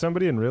subtweet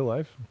somebody in real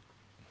life?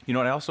 You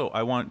know what?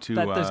 I want to.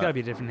 There's got to be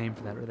a different name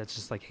for that, or that's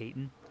just like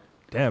hating.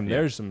 Damn, Yeah.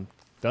 there's some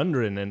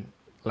thundering and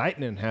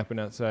lightning happen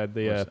outside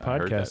the Yes, I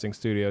heard that. podcasting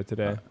studio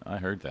today. I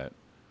heard that.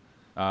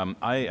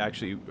 I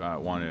actually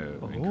want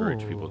to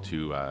encourage people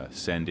to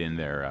send in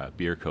their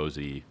beer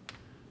cozy.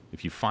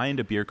 If you find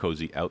a beer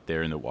cozy out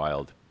there in the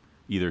wild,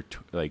 either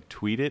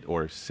tweet it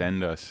or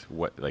send us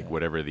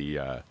whatever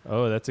the.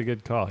 Oh, that's a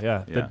good call.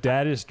 Yeah, the Yeah.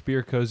 daddest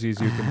beer cozies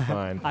you can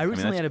find. I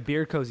recently that's- had a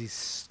beer cozy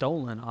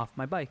stolen off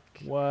my bike.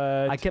 What?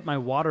 I kept my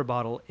water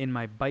bottle in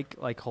my bike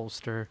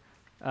holster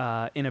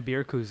in a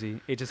beer koozie.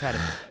 It just had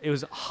it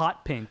was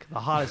hot pink, the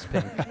hottest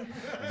pink.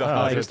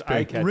 just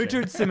eye-catching.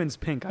 Richard Simmons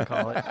pink, I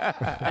call it.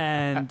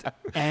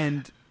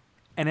 and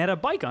it had a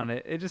bike on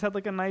it. It just had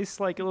like a nice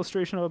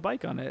illustration of a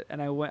bike on it.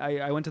 And I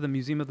went to the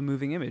Museum of the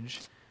Moving Image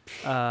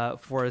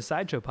for a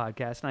sideshow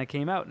podcast, and I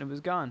came out and it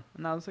was gone.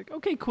 And I was like,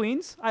 okay,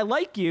 Queens, I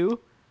like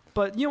you,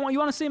 but you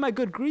want to say my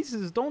good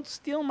greases? Don't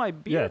steal my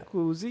beer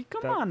koozie.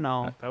 Come on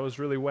now. That was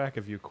really whack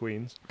of you,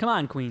 Queens. Come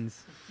on,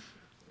 Queens.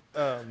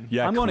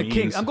 Yeah, I'm going to Queens.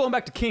 Kings. I'm going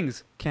back to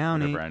Kings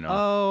County. Whatever, I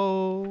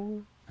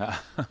know. Oh.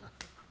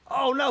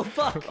 Oh no!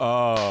 Fuck.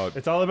 Oh,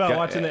 It's all about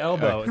watching the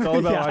elbow. It's all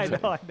about Yeah,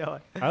 watching. I know.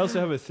 I also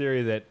have a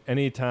theory that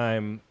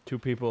anytime two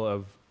people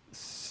of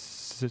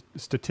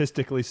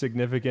statistically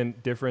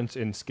significant difference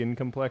in skin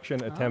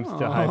complexion attempt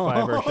to high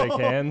five or shake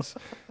hands,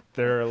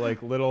 there are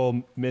like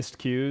little missed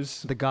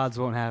cues. The gods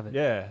won't have it.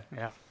 Yeah.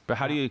 Yeah. but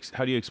how do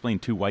you explain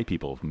two white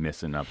people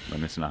missing a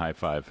high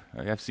five?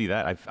 I have to see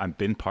that. I've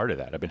been part of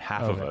that. I've been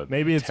half of a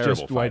Maybe it's terrible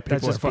just white five. people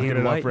That's are just fucking being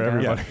it up white, for yeah.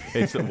 everybody.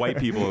 Yeah, it's the white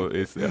people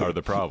are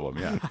the problem.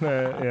 Yeah.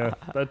 Yeah,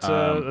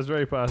 that's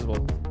very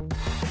possible.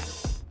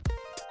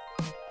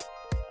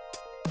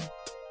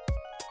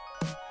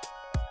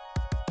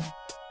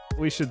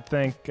 We should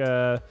thank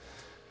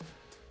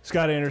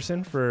Scott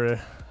Anderson for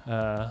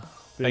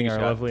being you, our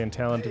Scott. lovely and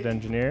talented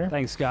engineer.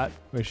 Thanks, Scott.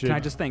 We should. Can I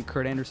just thank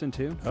Kurt Anderson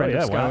too? Oh Friend of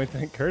yeah, Scott, why don't we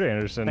thank Kurt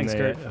Anderson, Thanks, the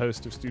Kurt.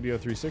 host of Studio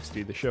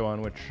 360, the show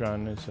on which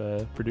Sean is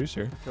a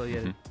producer.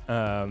 affiliated.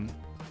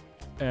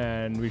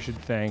 And we should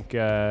thank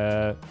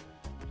Paul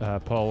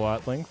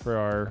Watling for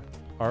our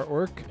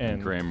artwork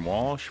And Graham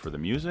Walsh for the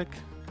music.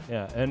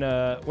 yeah. And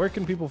where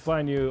can people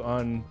find you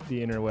on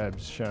the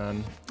interwebs,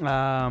 Sean?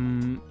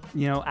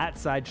 At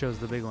Sideshow's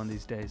the big one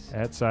these days.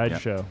 At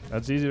Sideshow.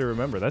 That's easy to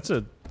remember. That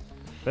is.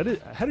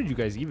 How did you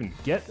guys even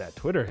get that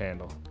Twitter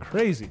handle?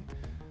 Crazy.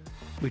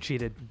 We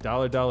cheated.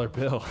 Dollar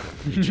bill.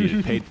 You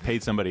cheated,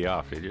 paid somebody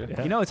off, did you?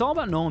 Yeah. It's all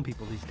about knowing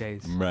people these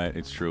days. Right,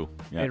 it's true.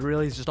 Yeah. It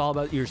really is just all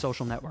about your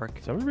social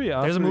network. Somebody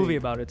There's a movie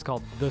about it. It's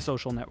called The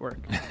Social Network.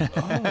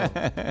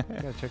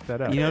 Gotta check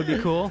that out. You know what'd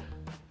be cool?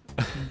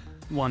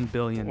 1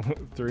 billion.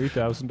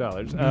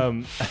 $3,000.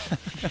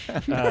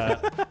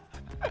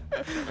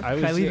 Can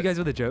I leave you guys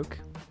with a joke?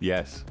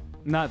 Yes.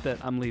 Not that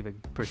I'm leaving,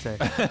 per se.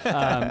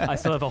 I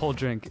still have a whole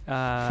drink.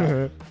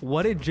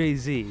 What did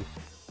Jay-Z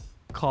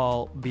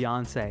call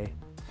Beyonce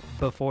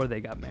before they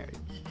got married?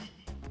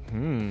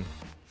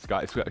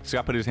 Scott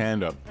put his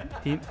hand up.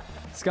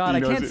 Scott, He I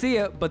knows can't it. see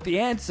it, but the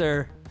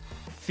answer,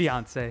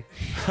 fiance.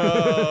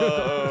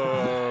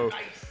 Oh.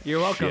 You're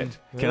welcome.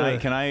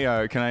 Shit. Can I?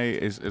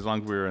 As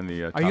long as we're in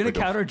the. Are you gonna topic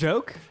of- counter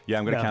joke? Yeah,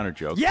 I'm gonna No. counter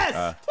joke.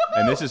 Yes!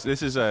 And this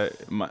is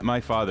my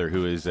father,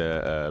 who is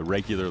a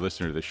regular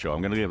listener to the show.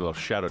 I'm gonna give a little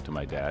shout out to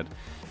my dad,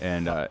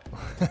 and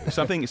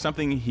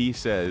something he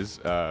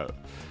says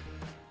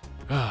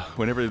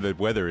whenever the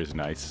weather is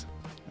nice.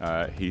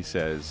 He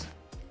says,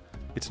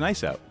 "It's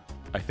nice out.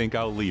 I think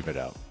I'll leave it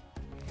out."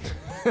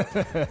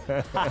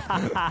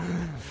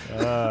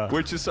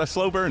 Which is a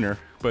slow burner,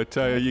 but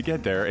you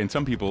get there, and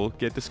some people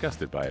get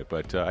disgusted by it.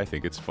 But I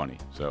think it's funny.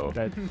 So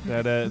that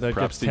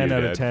Props gets to 10 you,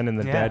 out of Dad. 10 in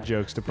the Yeah. dad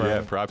jokes yeah,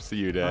 department. props to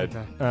you, Dad.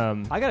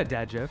 Okay. I got a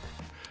dad joke.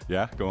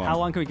 Yeah, go on. How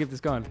long can we keep this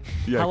going?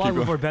 Yeah, How long keep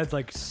before bed's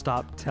like,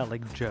 stop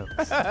telling jokes?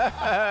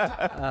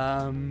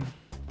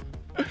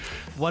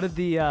 What did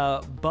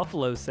the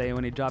buffalo say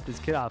when he dropped his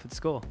kid off at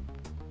school?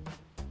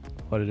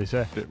 What did he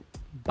say?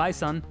 Bye,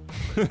 son.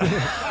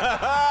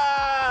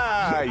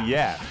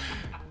 Yeah.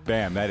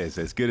 Bam, that is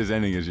as good as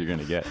anything as you're going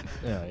to get.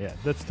 Yeah,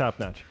 that's top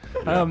notch.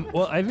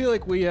 Well, I feel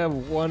like we have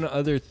one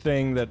other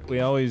thing that we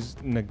always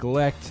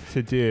neglect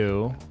to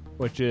do,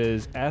 which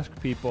is ask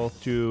people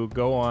to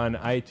go on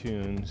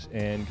iTunes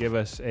and give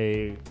us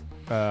a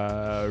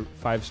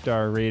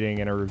 5-star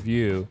rating and a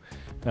review.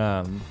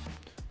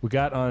 We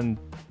got on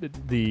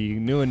the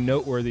new and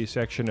noteworthy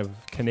section of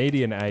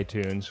Canadian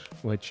iTunes,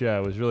 which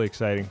was really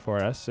exciting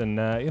for us. And,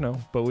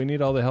 but we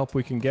need all the help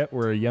we can get.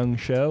 We're a young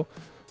show.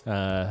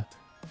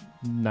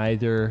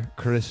 Neither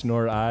Chris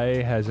nor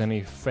I has any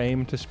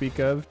fame to speak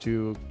of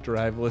to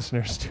drive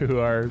listeners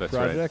to our That's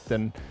project.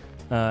 And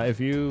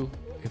if you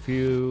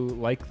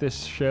like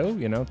this show,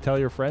 tell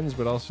your friends,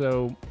 but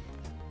also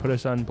put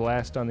us on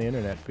blast on the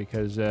internet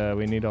because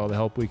we need all the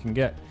help we can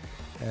get.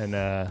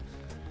 And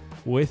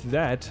with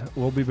that,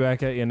 we'll be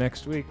back at you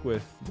next week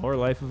with more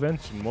life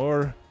events and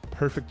more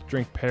perfect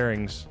drink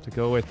pairings to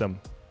go with them.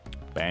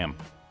 Bam.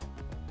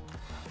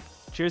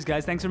 Cheers,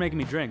 guys. Thanks for making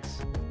me drinks.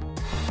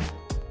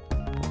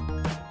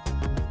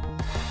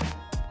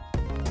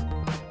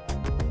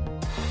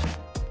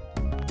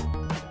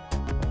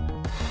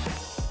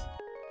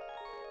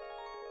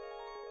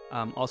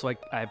 Also, I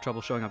have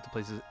trouble showing up to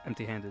places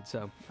empty-handed,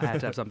 so I had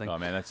to have something. Oh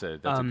man, that's a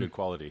good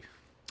quality.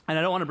 And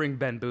I don't want to bring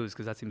Ben booze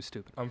because that seems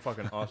stupid. I'm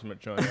fucking awesome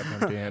at showing up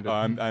empty-handed.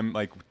 I'm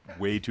like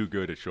way too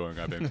good at showing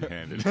up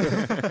empty-handed.